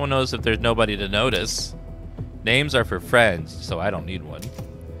 No one knows if there's nobody to notice. Names are for friends, so I don't need one.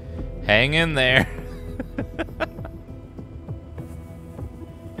 Hang in there.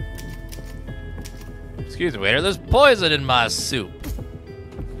 Excuse me, waiter, there's poison in my soup.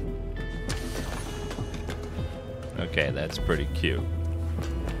 Okay, that's pretty cute.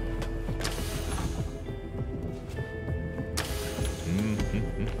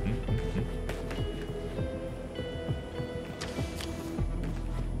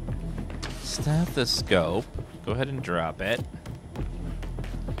 Stethoscope. Go ahead and drop it.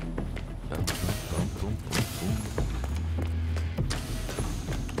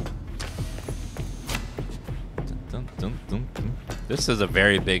 This is a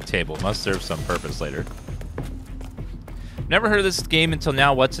very big table. Must serve some purpose later. Never heard of this game until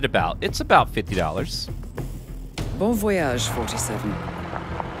now. What's it about? It's about $50. Bon voyage, 47.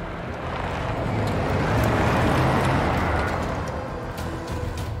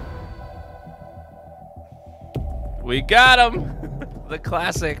 We got him! The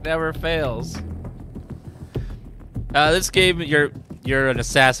classic never fails. This game, you're an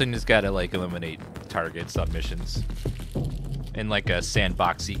assassin who's got to like eliminate targets on missions in like a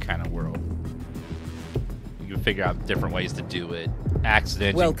sandboxy kind of world. You can figure out different ways to do it.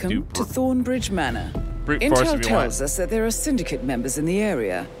 Accident. Welcome to Thornbridge Manor. Intel tells us that there are syndicate members in the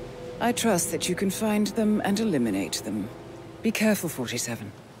area. I trust that you can find them and eliminate them. Be careful,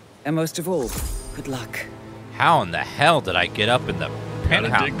 47. And most of all, good luck. How in the hell did I get up in the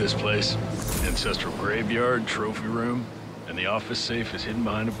penthouse? Gotta dig this place. Ancestral graveyard, trophy room, and the office safe is hidden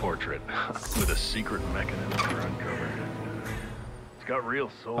behind a portrait with a secret mechanism for uncovering it. It's got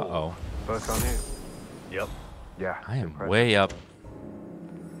real soul. Uh-oh. Both on here? Yep. Yeah. I am way up.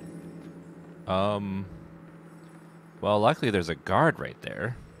 Well, luckily there's a guard right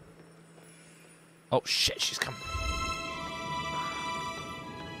there. Oh shit, she's coming.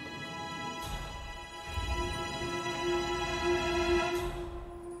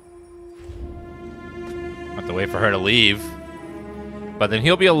 I have to wait for her to leave. But then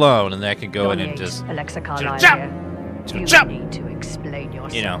he'll be alone and then I can go in and just Alexa Carlisle jump! You need to explain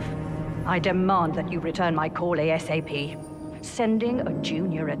yourself. You know. I demand that you return my call ASAP. Sending a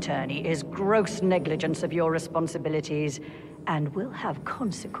junior attorney is gross negligence of your responsibilities and will have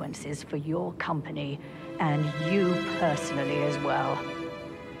consequences for your company and you personally as well.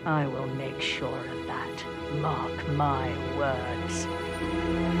 I will make sure of that. Mark my words.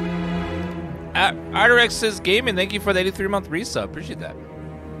 Arterex says gaming, thank you for the 83-month resub. Appreciate that.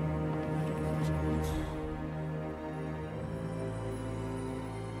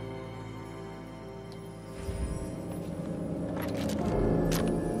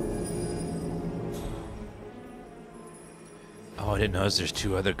 Oh, I didn't notice there's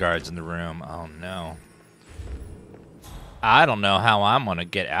two other guards in the room. Oh, no. I don't know how I'm gonna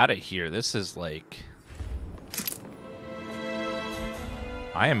get out of here. This is like...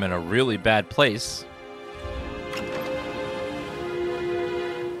 I am in a really bad place.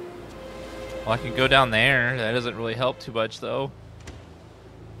 Well, I can go down there. That doesn't really help too much, though.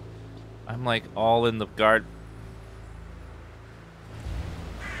 I'm like all in the guard...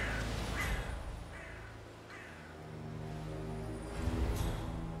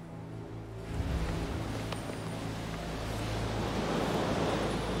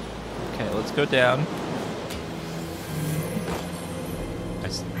 Let's go down.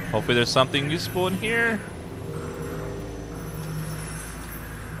 Hopefully there's something useful in here.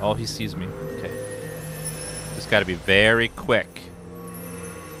 Oh, he sees me. Okay. Just gotta be very quick.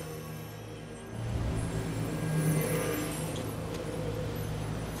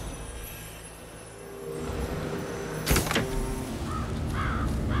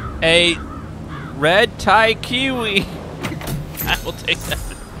 A red Thai kiwi. I will take that.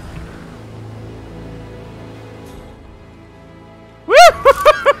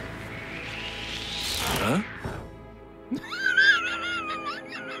 Huh?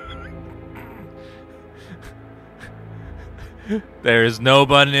 There is no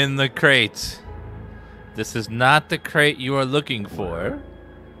button in the crate. This is not the crate you are looking for.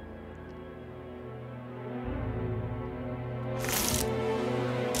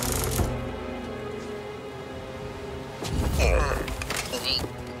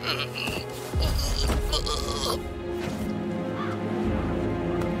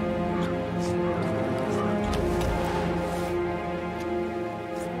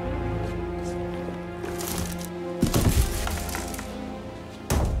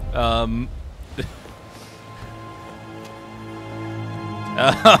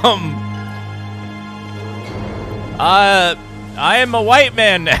 I am a white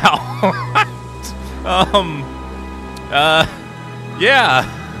man now. Yeah.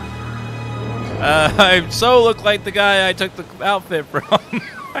 I so look like the guy I took the outfit from.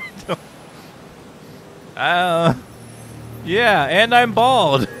 Yeah, and I'm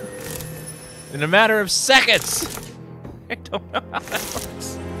bald. In a matter of seconds. I don't know how that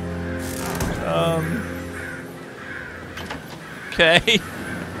works. Okay.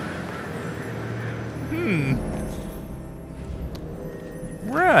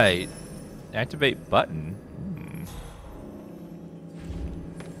 Right. Activate button.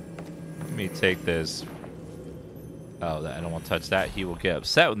 Let me take this. Oh, I don't want to touch that. He will get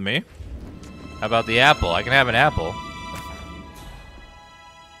upset with me. How about the apple? I can have an apple.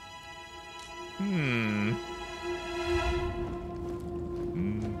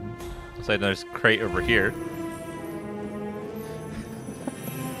 Looks like there's a crate over here.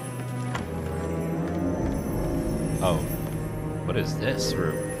 Oh. What is this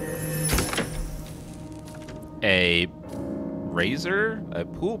room? A razor, a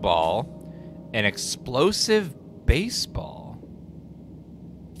pool ball, an explosive baseball.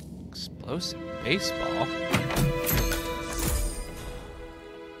 Explosive baseball?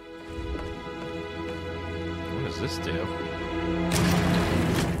 What does this do?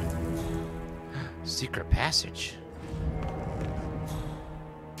 Secret passage.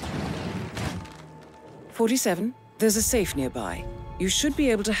 47. There's a safe nearby. You should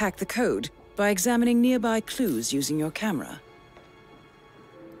be able to hack the code by examining nearby clues using your camera.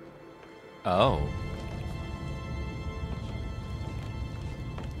 Oh.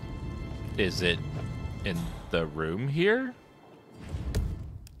 Is it in the room here?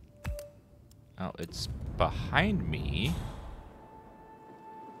 Oh, it's behind me.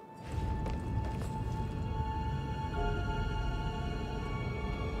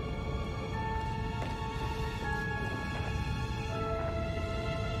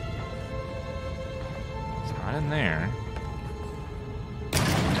 Not in there.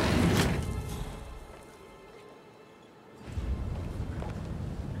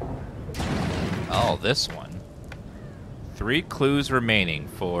 Oh, this one. 3 clues remaining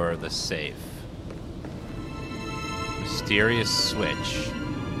for the safe. Mysterious switch.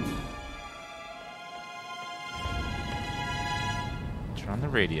 Turn on the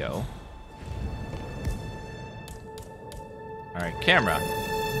radio. Alright, camera.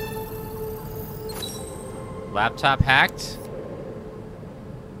 Laptop hacked.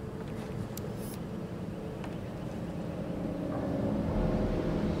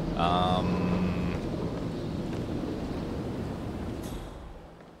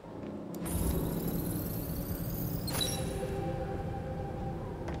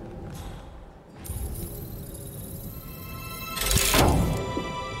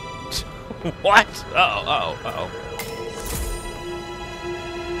 What? Uh-oh.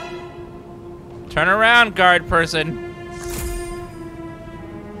 Turn around, guard person.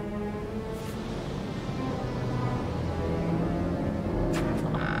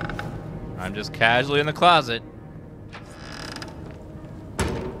 I'm just casually in the closet.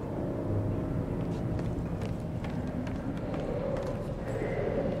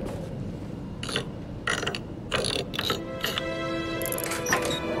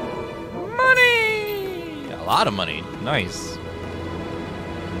 Money! A lot of money. Nice.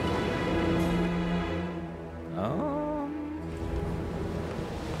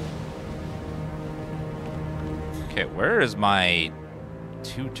 Okay, where is my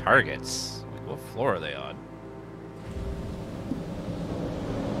 2 targets? Like, what floor are they on?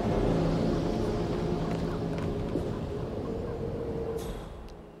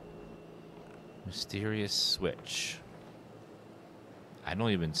 Mysterious switch. I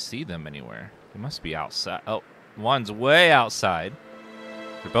don't even see them anywhere. They must be outside. Oh, one's way outside.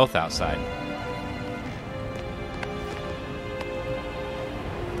 They're both outside.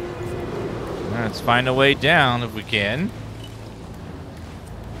 Let's find a way down if we can.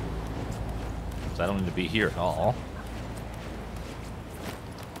 So I don't need to be here at all.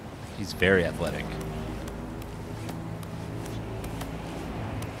 He's very athletic.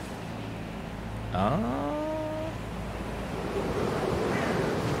 I'm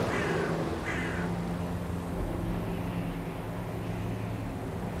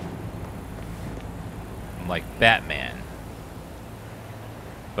like Batman,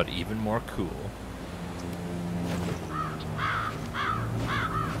 but even more cool.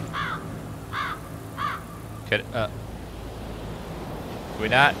 Can we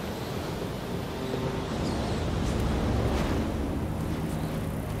not?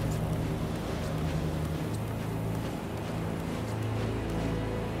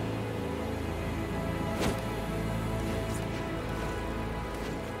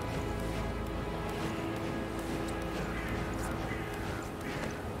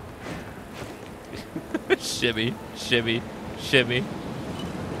 Shimmy, shimmy, shimmy.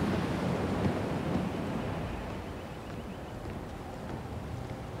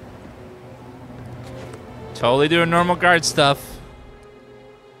 Totally doing normal guard stuff.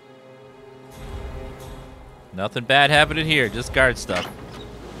 Nothing bad happening here, just guard stuff.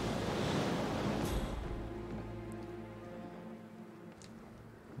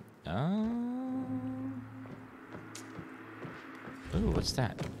 Ooh, what's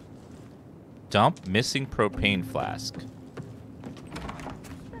that? Dump missing propane flask.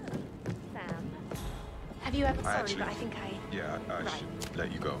 Sam, have you ever... Sorry, but I think Yeah, I should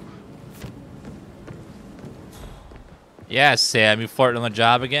let you go. Yeah, Sam, you flirting on the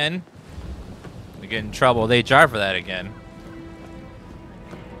job again? You get in trouble with HR for that again.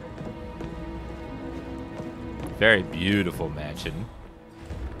 Very beautiful mansion.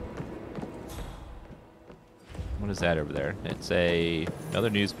 What is that over there? It's another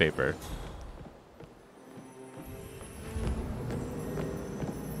newspaper.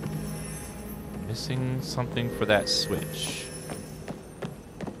 Missing something for that switch.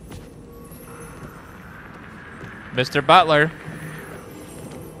 Mr. Butler.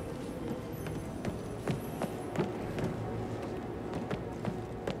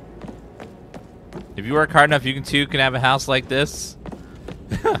 If you work hard enough, you can have a house like this.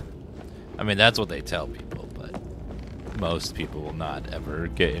 I mean, that's what they tell people, but most people will not ever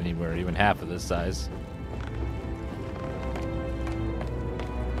get anywhere even half of this size.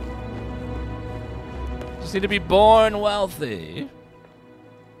 Just need to be born wealthy.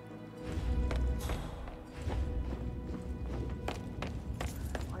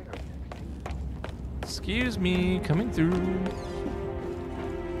 Excuse me, coming through.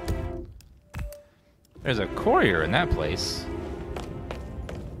 There's a courier in that place.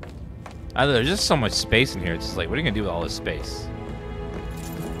 There's just so much space in here. It's just like, what are you gonna do with all this space?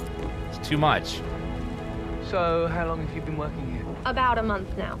 It's too much. So, how long have you been working here? About a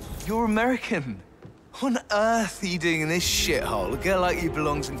month now. You're American. What on earth are you doing in this shithole? A girl like you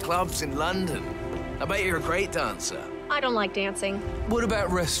belongs in clubs in London. I bet you're a great dancer. I don't like dancing. What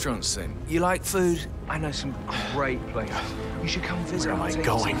about restaurants then? You like food? I know some great places. You should come visit. Where am I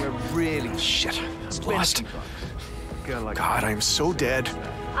going? Really shit. I'm lost. Girl like God, I'm so dead.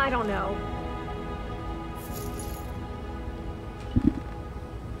 I don't know.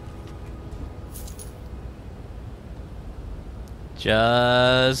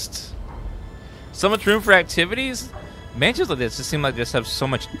 Just so much room for activities. Mansions like this just seem like they just have so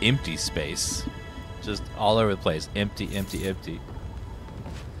much empty space. Just all over the place. Empty, empty, empty.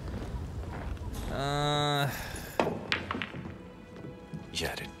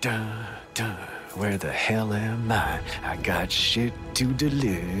 Yada-da-da. Where the hell am I? I got shit to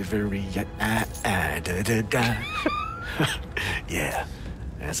deliver. Da-da-da. Yeah,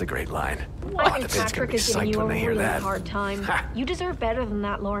 that's a great line. I think the kid's gonna Patrick be is giving psyched you a when they hear really that. hard time. You deserve better than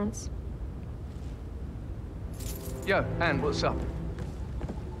that, Lawrence. Yo, Anne, what's up?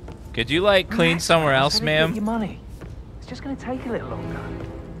 Could you like clean somewhere else, ma'am? Your money. It's just gonna take a little longer.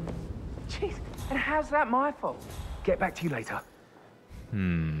 Jeez, and how's that my fault? Get back to you later.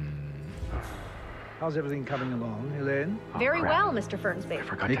 How's everything coming along, Elaine? Very well, Mr. Fernsby.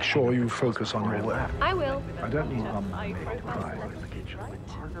 Make sure you focus on your work. I will. I don't need right.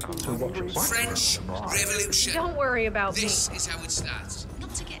 So watch it. French Revolution. Don't worry about me. This is how it starts.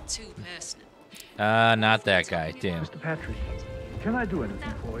 Not to get too personal. Not that guy. Damn. Mr. Patrick, can I do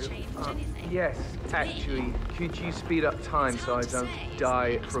anything for you? Yes, actually, could you speed up time so I don't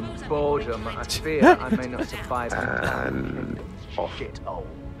die from boredom? I fear I may not survive. Off it. Oh.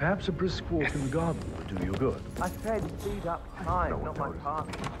 Perhaps a brisk walk in the garden would do you good. I said speed up time, not my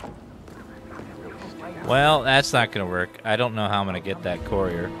party. Well, that's not gonna work. I don't know how I'm gonna get that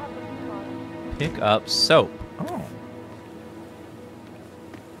courier. Pick up soap. Oh.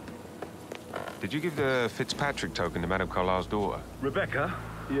 Did you give the Fitzpatrick token to Madame Carlisle's daughter? Rebecca?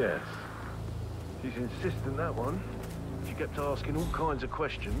 Yes. She's insistent, that one. She kept asking all kinds of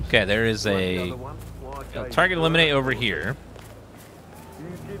questions. Okay, there is a target eliminate over here.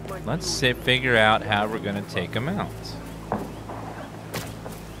 Let's figure out how we're gonna take him out.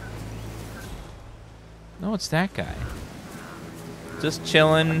 No, it's that guy. Just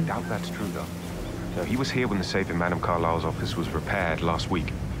chilling. I doubt that's true, though. No, he was here when the safe in Madame Carlisle's office was repaired last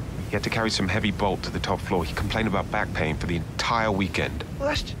week. He had to carry some heavy bolt to the top floor. He complained about back pain for the entire weekend. Well,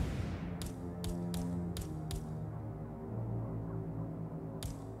 that's...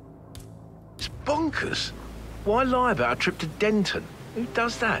 It's bonkers. Why lie about a trip to Denton? Who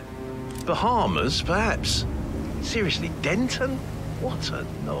does that? Bahamas, perhaps? Seriously, Denton? What a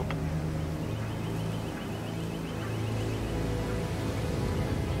knob.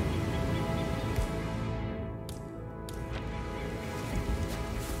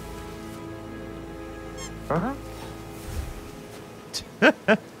 Huh?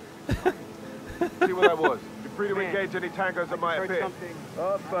 See what that was. You're free to engage any tangos that might appear.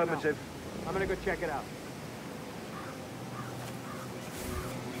 Affirmative. I'm gonna go check it out.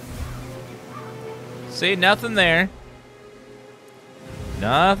 See, nothing there.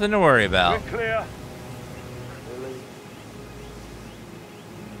 Nothing to worry about. We're clear.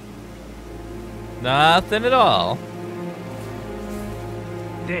 Nothing at all.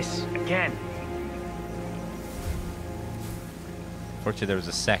 This again. Fortunately, there was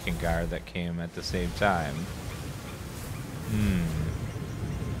a second guard that came at the same time.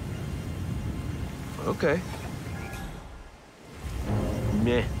 Okay.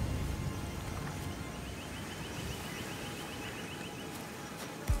 Meh.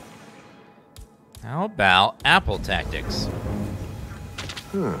 How about Apple tactics?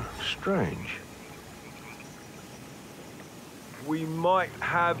 Strange. We might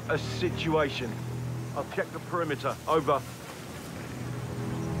have a situation. I'll check the perimeter. Over.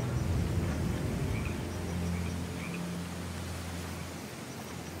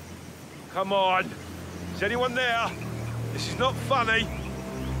 Come on. Is anyone there? This is not funny.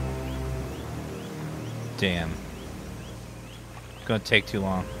 Damn. It's gonna take too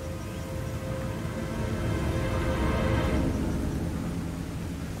long.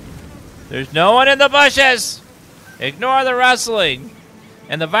 There's no one in the bushes! Ignore the rustling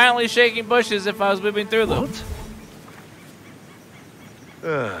and the violently shaking bushes if I was moving through them.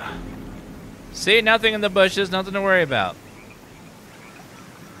 What? See, nothing in the bushes, nothing to worry about.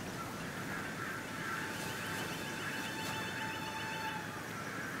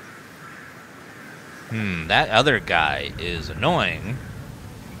 That other guy is annoying.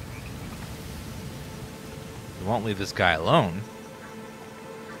 We won't leave this guy alone.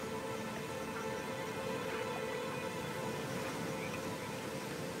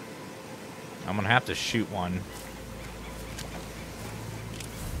 I'm gonna have to shoot one.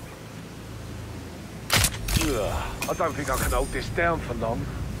 I don't think I can hold this down for long.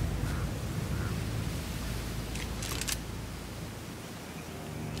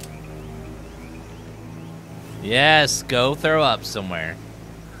 Yes, go throw up somewhere.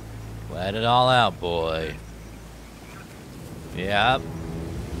 Let it all out, boy. Yep.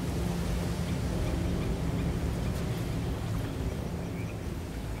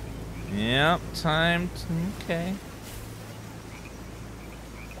 Yep, time to... Okay.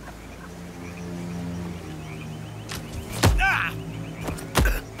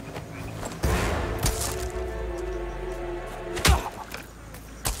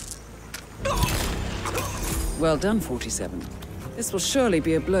 Well done, 47. This will surely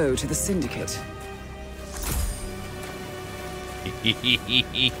be a blow to the Syndicate.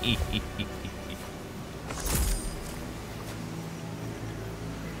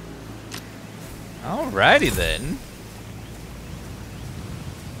 Alrighty then.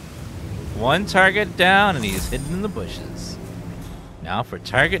 One target down and he's hidden in the bushes. Now for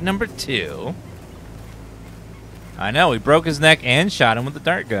target number 2. I know, he broke his neck and shot him with the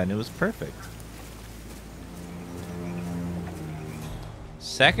dart gun. It was perfect.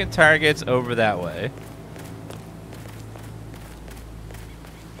 Second target's over that way.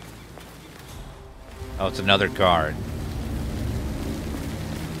 Oh, it's another guard.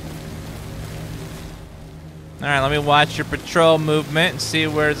 Alright, let me watch your patrol movement and see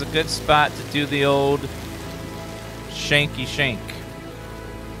where's a good spot to do the old shanky shank.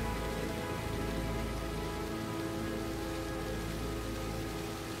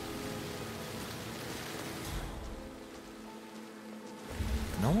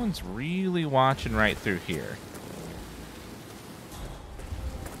 Someone's really watching right through here.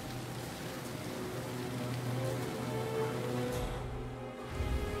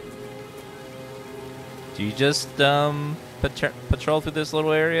 Do you just patrol through this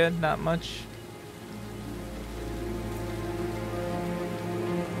little area? Not much.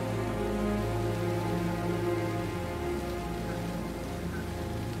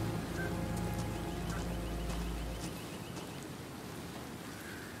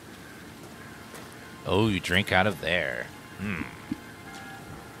 Oh, you drink out of there. Hmm.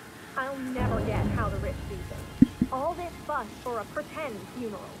 I'll never get how the rich do things. All this fuss for a pretend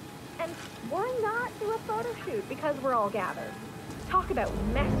funeral. And why not do a photo shoot because we're all gathered? Talk about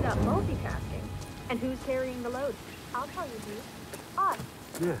messed up multitasking. And who's carrying the load? I'll tell you who. Us.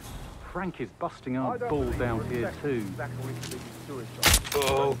 Yeah, Frank is busting our balls out here too.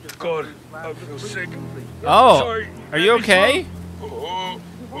 Oh, God, I feel sick. Oh, Sorry. are you okay? Oh.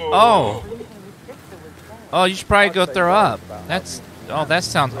 Oh, you should probably go throw up. That's... Oh, that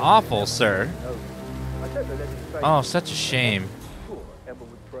sounds awful, sir. Oh, such a shame.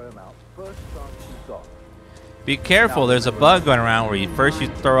 Be careful, there's a bug going around where you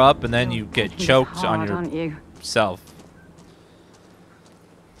throw up and then you get choked on yourself.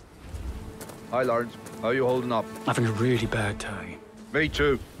 Hi, Lawrence. How are you holding up? Having a really bad day. Me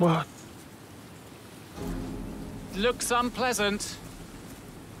too. What? Looks unpleasant.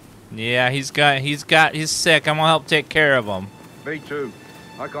 Yeah, he's sick. I'm gonna help take care of him. Me too.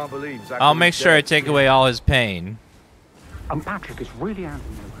 I can't believe Zach. I'll make sure I take away all his pain. Patrick is really out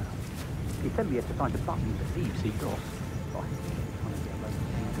of nowhere. He sent me here to find a button that leaves he lost.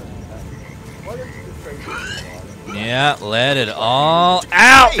 Yeah, let it all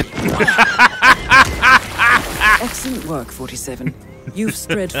out! Excellent work, 47. You've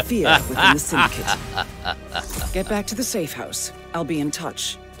spread fear within the syndicate. Get back to the safe house. I'll be in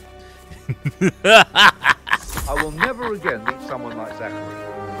touch. I will never again meet someone like Zachary.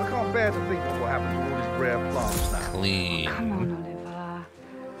 I can't bear to think what will happen to all his rare plants now. Clean. Come on, Oliver.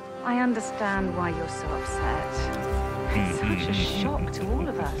 I understand why you're so upset. It's such a shock to all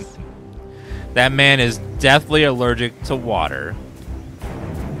of us. That man is deathly allergic to water.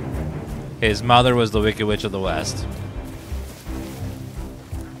 His mother was the Wicked Witch of the West.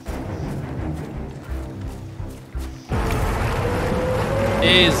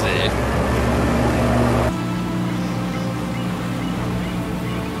 Is it?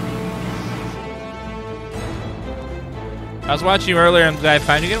 I was watching you earlier and I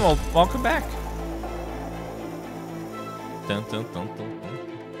found you again. Well, welcome back. Dun, dun, dun, dun,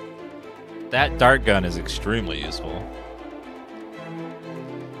 dun. That dart gun is extremely useful.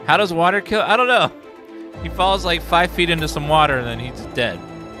 How does water kill? I don't know. He falls like 5 feet into some water and then he's dead.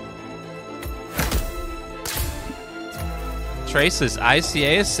 Trace is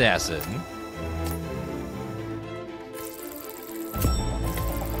ICA assassin.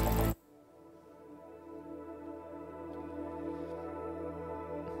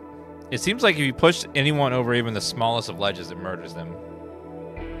 It seems like if you push anyone over even the smallest of ledges, it murders them.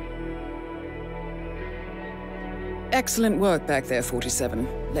 Excellent work back there,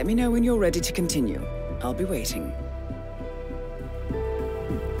 47. Let me know when you're ready to continue. I'll be waiting.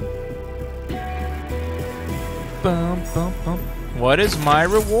 Bum, bum, bum. What is my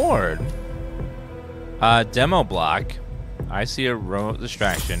reward? Demo block. I see a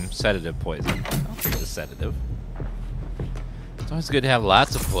distraction. Sedative poison. I'll take the sedative. It's always good to have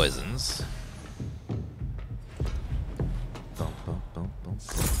lots of poisons. Bum, bum, bum, bum, bum,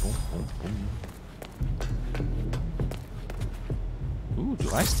 bum, bum. Ooh,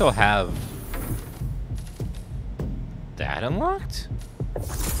 do I still have that unlocked? I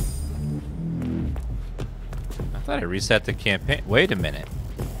thought I reset the campaign. Wait a minute.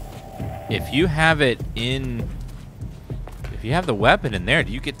 If you have it in... If you have the weapon in there,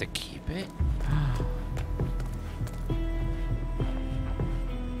 do you get to keep it?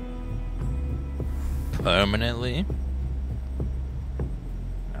 Permanently?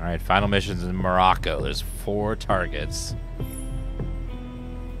 Alright, final missions in Morocco. There's 4 targets.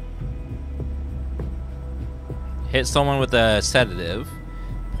 Hit someone with a sedative,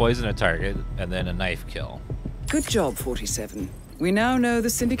 poison a target, and then a knife kill. Good job, 47. We now know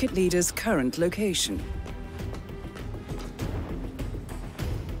the Syndicate leader's current location.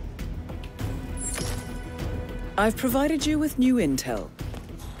 I've provided you with new intel.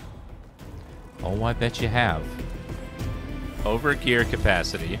 Oh, I bet you have. Over gear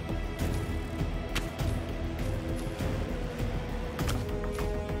capacity.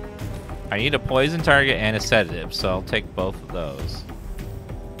 I need a poison target and a sedative, so I'll take both of those.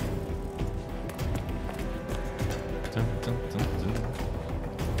 Dun, dun, dun, dun.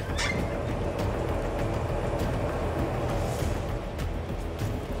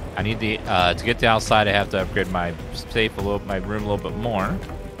 I need the to get to outside. I have to upgrade my safe my room a little bit more.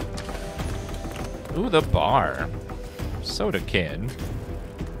 Ooh, the bar. Soda can.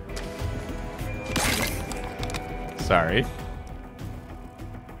 Sorry.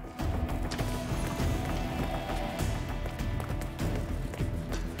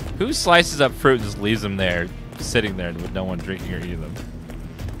 Who slices up fruit and just leaves them there, sitting there with no one drinking or eating them?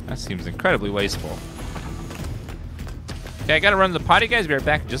 That seems incredibly wasteful. Okay, I gotta run to the potty, guys. Be right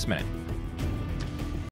back in just a minute.